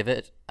give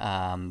it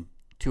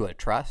to a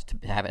trust,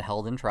 to have it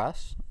held in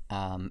trust,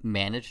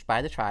 managed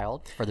by the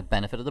child for the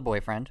benefit of the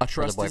boyfriend, for the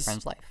trust is-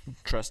 boyfriend's life.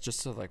 Trust,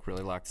 just to like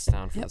really lock this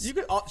down. For You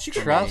could. She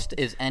could Trust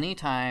is any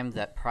time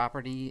that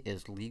property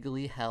is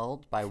legally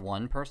held by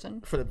one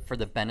person For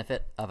the-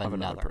 benefit of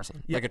another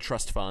person, like a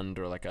trust fund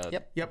or like a.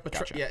 Yep. Yep. But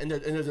Gotcha. yeah, and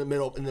the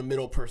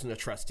middle person, the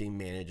trustee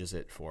manages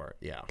it for.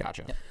 Yeah.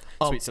 Gotcha.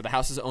 Sweet. So the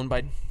house is owned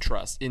by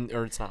trust,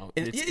 or it's not.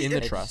 It's Yeah, in the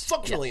it's trust.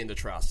 Functionally in the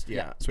trust.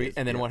 Yeah. Sweet.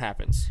 And then what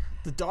happens?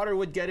 The daughter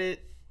would get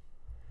it.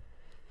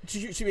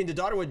 She mean the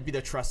daughter would be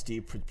the trustee,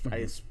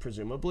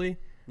 presumably.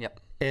 Yep.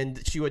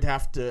 And she would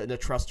have to, the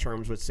trust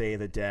terms would say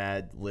the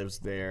dad lives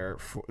there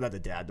for, not the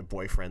dad, the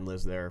boyfriend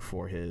lives there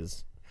for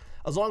his,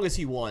 as long as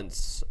he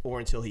wants or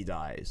until he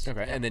dies.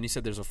 Okay. And then you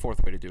said there's a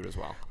fourth way to do it as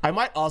well. I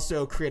might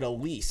also create a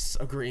lease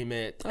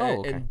agreement okay.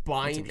 and That's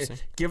bind, interesting.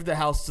 give the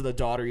house to the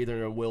daughter either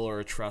in a will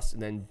or a trust,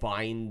 and then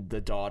bind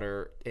the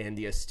daughter and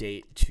the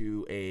estate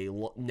to a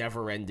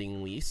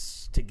never-ending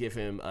lease to give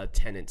him a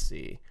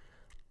tenancy.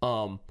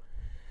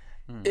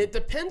 It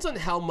depends on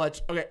how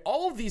much. Okay,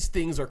 all of these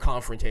things are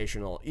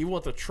confrontational, even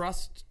with the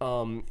trust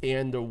and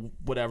the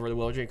whatever the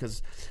will,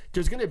 because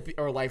there's going to be,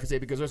 or life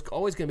estate, because there's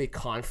always going to be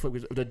conflict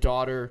with the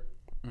daughter,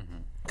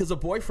 because the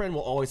boyfriend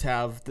will always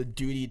have the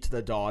duty to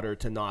the daughter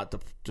to not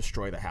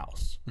destroy the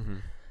house,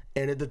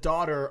 and the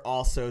daughter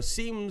also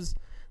seems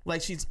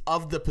like she's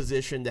of the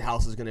position the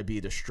house is going to be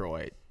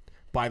destroyed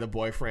by the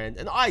boyfriend,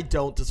 and I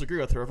don't disagree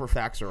with her if her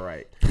facts are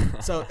right.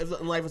 So if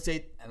in life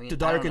estate, the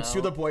daughter can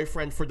sue the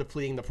boyfriend for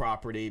depleting the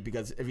property,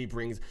 because if he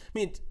brings,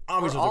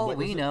 obviously, For all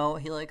we know,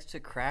 he likes to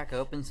crack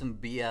open some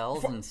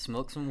BLs and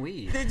smoke some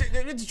weed.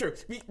 it's true.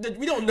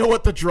 We don't know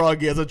what the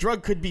drug is. A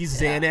drug could be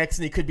Xanax,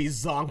 and he could be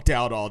zonked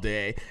out all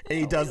day, and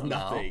he does don't know.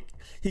 nothing.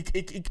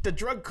 The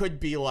drug could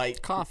be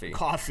like Coffee.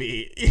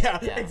 Yeah,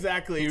 Yeah.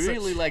 exactly. He So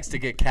really likes to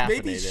get caffeinated.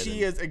 maybe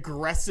she is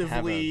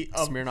aggressively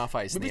have a Smirnoff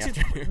Ice in Maybe the she's,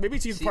 afternoon. maybe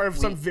she's part of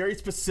some very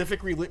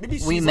specific religion. Maybe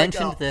she's We like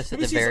mentioned this at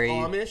maybe the she's very-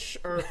 Amish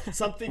or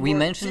something. We where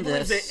mentioned she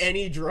believes this- that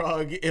any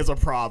drug is a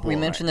problem. We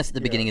mentioned this at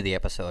the beginning of the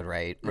episode,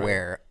 right?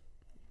 Where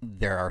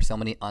there are so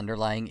many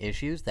underlying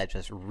issues that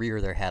just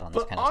rear their head on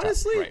this But kind of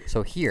honestly, stuff.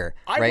 So here,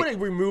 I right? would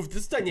have removed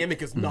this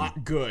dynamic is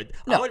not good.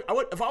 No. I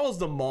would if I was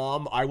the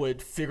mom, I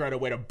would figure out a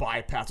way to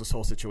bypass this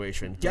whole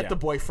situation. Get the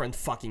boyfriend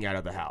fucking out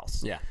of the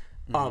house. Yeah.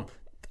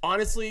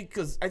 Honestly,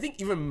 because I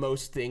think even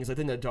most things, I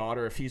think the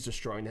daughter, if he's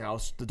destroying the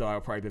house, the daughter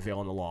will probably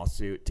prevail in a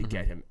lawsuit to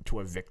get him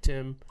to evict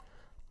him,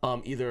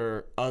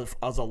 either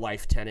as a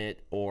life tenant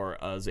or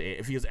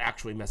if he is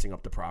actually messing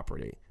up the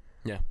property.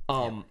 Yeah.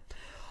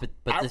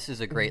 But this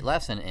is a great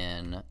lesson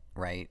in,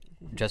 right?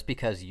 Just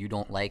because you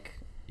don't like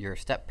your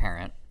step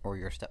parent or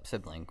your step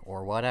sibling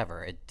or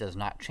whatever, it does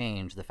not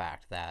change the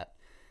fact that,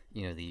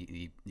 you know,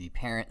 the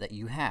parent that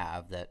you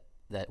have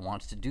that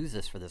wants to do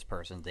this for this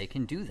person, they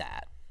can do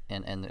that.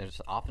 And there's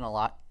often not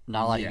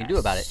a lot you can do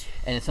about it.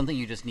 And it's something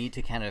you just need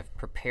to kind of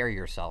prepare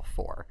yourself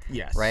for.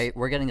 Yes. Right?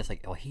 We're getting this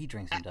like, oh, he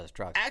drinks and does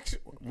drugs. Actually,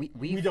 we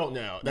we've- don't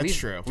know. That's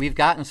true. We've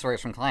gotten stories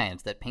from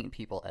clients that paint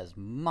people as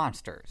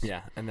monsters.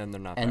 Yeah. And then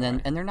they're not. And that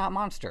way. and they're not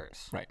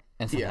monsters. Right.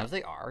 And sometimes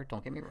they are,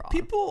 don't get me wrong.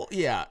 People,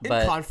 in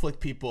But- conflict,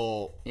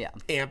 people Yeah.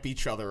 amp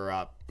each other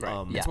up.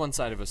 Right. Yeah. It's one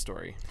side of a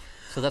story.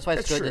 So that's why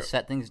it's That's good true. to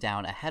set things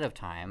down ahead of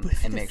time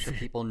and make sure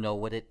people know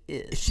what it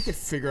is. If she could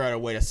figure out a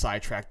way to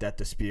sidetrack that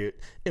dispute,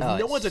 if Oh,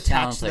 no it one's attached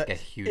sounds to like that, a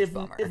huge if,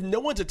 bummer. if no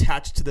one's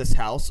attached to this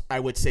house, I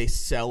would say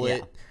sell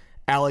it,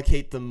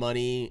 allocate the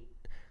money,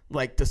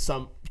 like to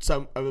some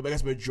I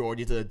guess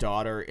majority to the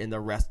daughter, and the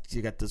rest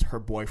you got her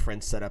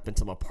boyfriend set up in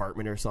some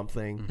apartment or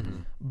something. Mm-hmm.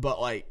 But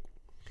like,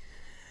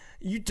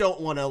 you don't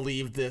want to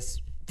leave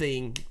this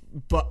thing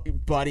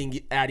butting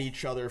at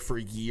each other for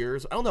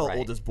years. I don't know how Right.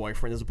 old his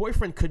boyfriend is. His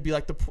boyfriend could be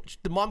like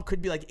the mom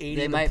could be like 80,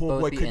 They and the might pool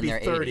both boy be could in be their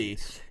 30.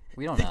 80s.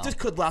 We don't know. This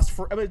could last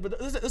for. I mean, but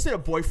let's say a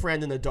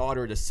boyfriend and a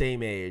daughter the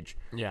same age.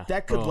 Yeah.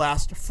 That could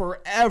last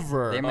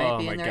forever. They might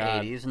be my in their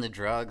God. 80s, and the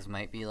drugs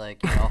might be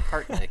like,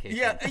 heart medication.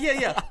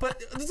 Yeah.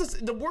 But this is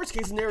the worst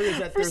case scenario is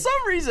that For some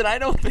reason, I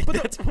don't think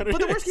that's what it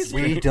but the is. worst case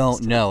scenario. We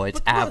don't know. It's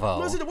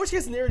Avo. The worst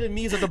case scenario to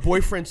me is that the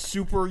boyfriend's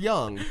super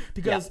young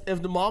because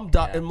if the mom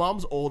and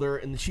mom's older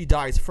and she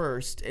dies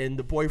first, and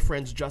the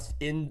boyfriend's just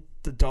in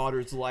the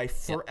daughter's life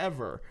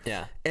forever.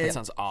 Yeah, And- that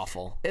sounds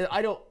awful. And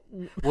I don't.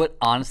 What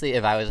honestly,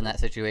 if I was in that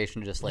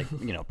situation, just like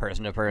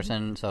person to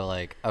person, so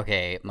like,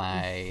 okay,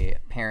 my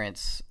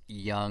parents'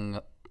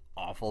 young,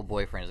 awful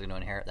boyfriend is going to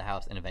inherit the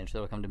house, and eventually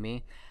it'll come to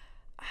me.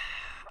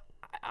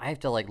 I have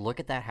to like look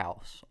at that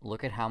house,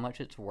 look at how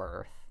much it's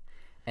worth,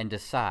 and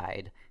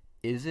decide: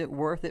 is it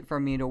worth it for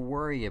me to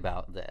worry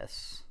about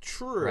this?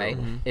 True. Right?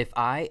 If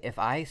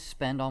I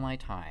spend all my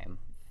time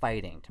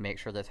fighting to make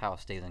sure this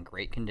house stays in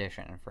great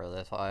condition for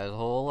this his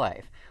whole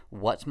life,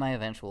 what's my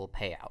eventual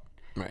payout?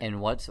 Right.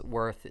 And what's it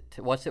worth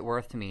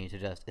to me to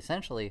just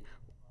essentially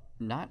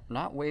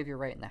not waive your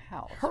right in the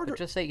house, but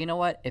just say, you know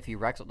what, if he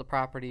wrecks up the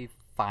property,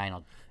 fine, I'll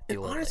And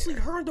deal with honestly, it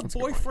later. her and the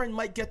boyfriend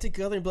might get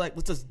together and be like,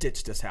 "Let's just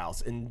ditch this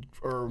house,"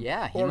 or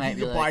he might he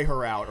be could buy like-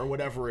 her out or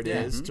whatever it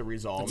is to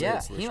resolve Yeah,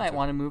 it. he might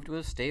want to move to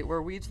a state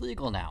where weed's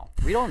legal now.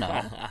 We don't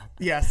know.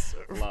 Yes,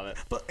 Love it.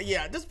 But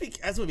yeah, just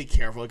be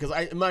careful because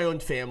in my own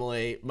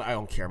family, I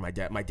don't care. My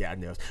dad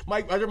knows.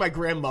 After my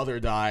grandmother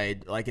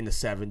died, like in the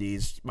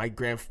 70s, my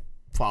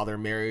grandfather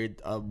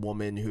married a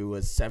woman who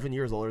was 7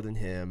 years older than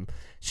him.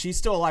 She's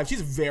still alive.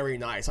 She's very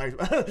nice. I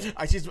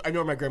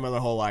know my grandmother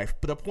the whole life.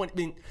 But the point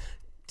being,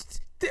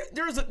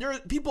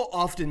 people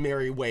often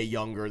marry way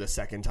younger the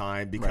second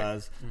time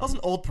because as an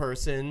old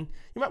person,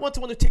 you might want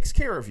someone who takes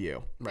care of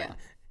you. Right.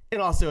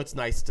 And also, it's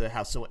nice to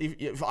have someone.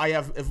 If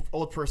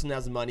old person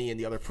has money and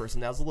the other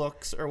person has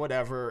looks or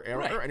whatever,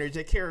 or energy to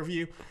take care of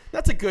you,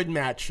 that's a good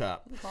matchup.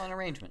 It's all an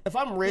arrangement. If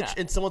I'm rich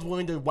and someone's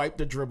willing to wipe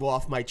the dribble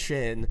off my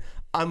chin,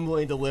 I'm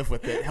willing to live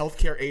with it.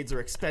 Healthcare aids are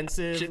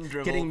expensive. Chin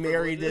dribble Getting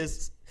married privileges.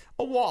 is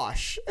a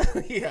wash.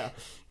 Yeah.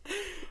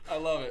 I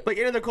love it. Like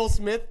Anna Nicole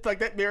Smith, like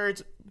that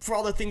marriage, for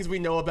all the things we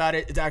know about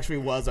it, it actually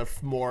was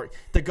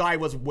the guy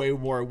was way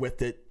more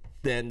with it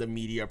than the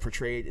media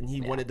portrayed, and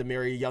he wanted to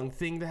marry a young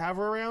thing to have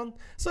her around.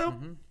 So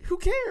who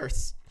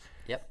cares?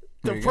 Yep.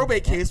 The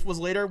probate case was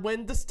later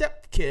when the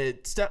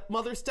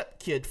stepmother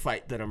stepkid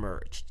fight that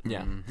emerged.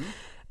 Yeah.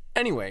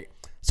 Anyway,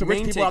 So rich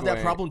main people have that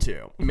takeaway- problem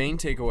too. Main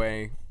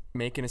takeaway: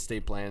 make an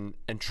estate plan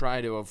and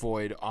try to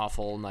avoid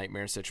awful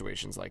nightmare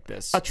situations like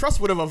this. A trust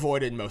would have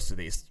avoided most of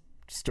these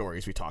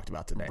stories we talked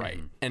about today. Right.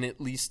 And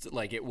at least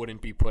like it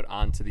wouldn't be put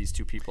onto these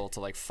two people to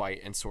like fight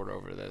and sort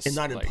over this. And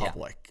not in like,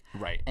 public.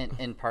 Right.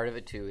 And part of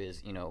it too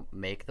is,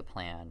 make the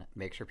plan,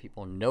 make sure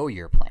people know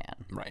your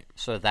plan. Right.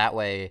 So that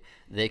way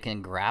they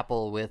can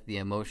grapple with the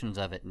emotions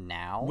of it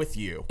now With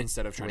you.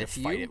 Instead of trying to With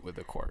fight you? it with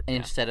the court.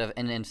 instead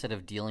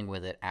of dealing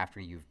with it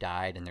after you've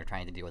died and they're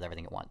trying to deal with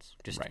everything at once.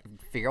 Just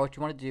figure out what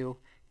you want to do,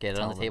 get it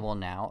on the table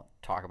now,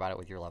 talk about it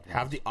with your loved ones.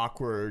 Have the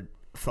awkward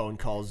phone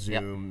call,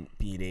 Zoom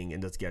meeting,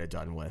 and just get it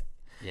done with.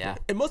 Yeah.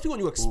 And most people, when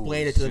you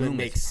explain it to them, it Zoom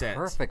makes is sense.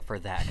 Perfect for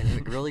that. Because if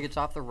it really gets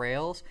off the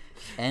rails,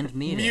 end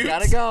meeting. Mute.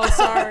 Gotta go.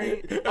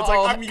 Sorry. It's like,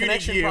 I'm muting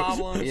connection you.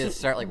 problems. You just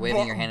start like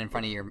waving your hand in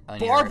front of your.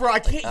 Barbara, I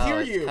can't oh, hear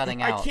it's you.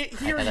 Cutting I out. can't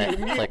hear gotta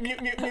you. click.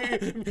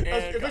 Mute.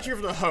 Especially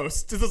for the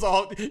host. This is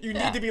all. You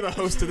need to be the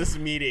host of this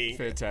meeting.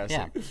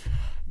 Fantastic. Yeah.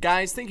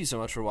 Guys, thank you so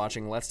much for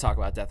watching Let's Talk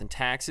About Death and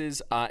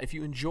Taxes. If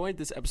you enjoyed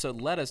this episode,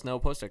 let us know.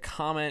 Post a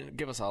comment,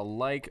 give us a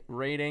like,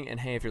 rating, and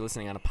hey, if you're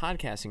listening on a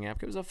podcasting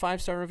app, give us a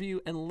 5-star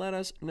review and let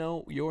us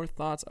know your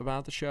thoughts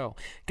about the show.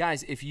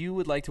 Guys, if you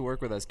would like to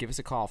work with us, give us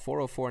a call,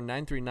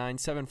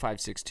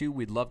 404-939-7562.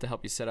 We'd love to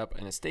help you set up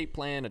an estate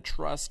plan, a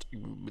trust.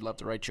 We'd love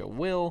to write you a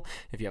will.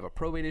 If you have a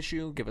probate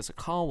issue, give us a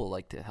call. We'll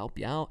like to help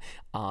you out,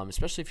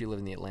 especially if you live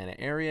in the Atlanta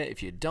area.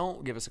 If you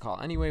don't, give us a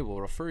call anyway.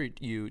 We'll refer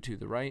you to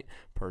the right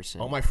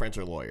person. All my friends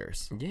are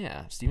lawyers.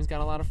 Yeah, Steven's got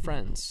a lot of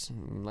friends.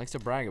 He likes to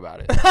brag about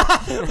it.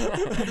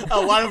 A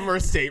lot of them are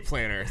estate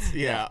planners.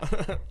 Yeah.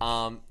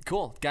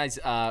 Cool. Guys,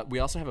 we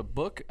also have a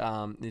book.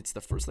 It's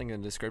the first link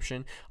in the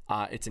description.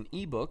 It's an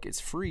ebook. It's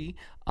free.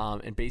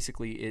 And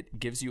basically, it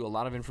gives you a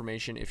lot of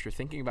information if you're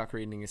thinking about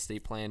creating an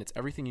estate plan. It's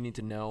everything you need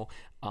to know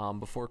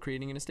before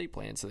creating an estate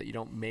plan so that you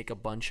don't make a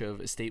bunch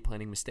of estate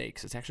planning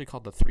mistakes. It's actually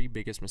called The 3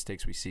 Biggest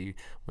Mistakes We See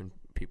When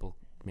People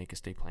Make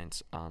Estate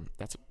Plans.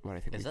 That's what I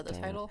think. Is that the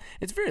title?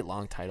 It's a very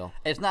long title.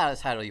 It's not a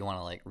title you want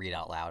to like read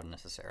out loud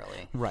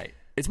necessarily. Right.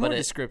 It's more But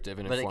descriptive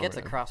and But it informative.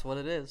 gets across what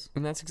it is.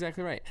 And that's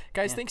exactly right.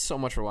 Guys, thanks so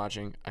much for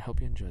watching. I hope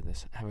you enjoyed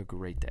this. Have a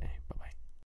great day. Bye-bye.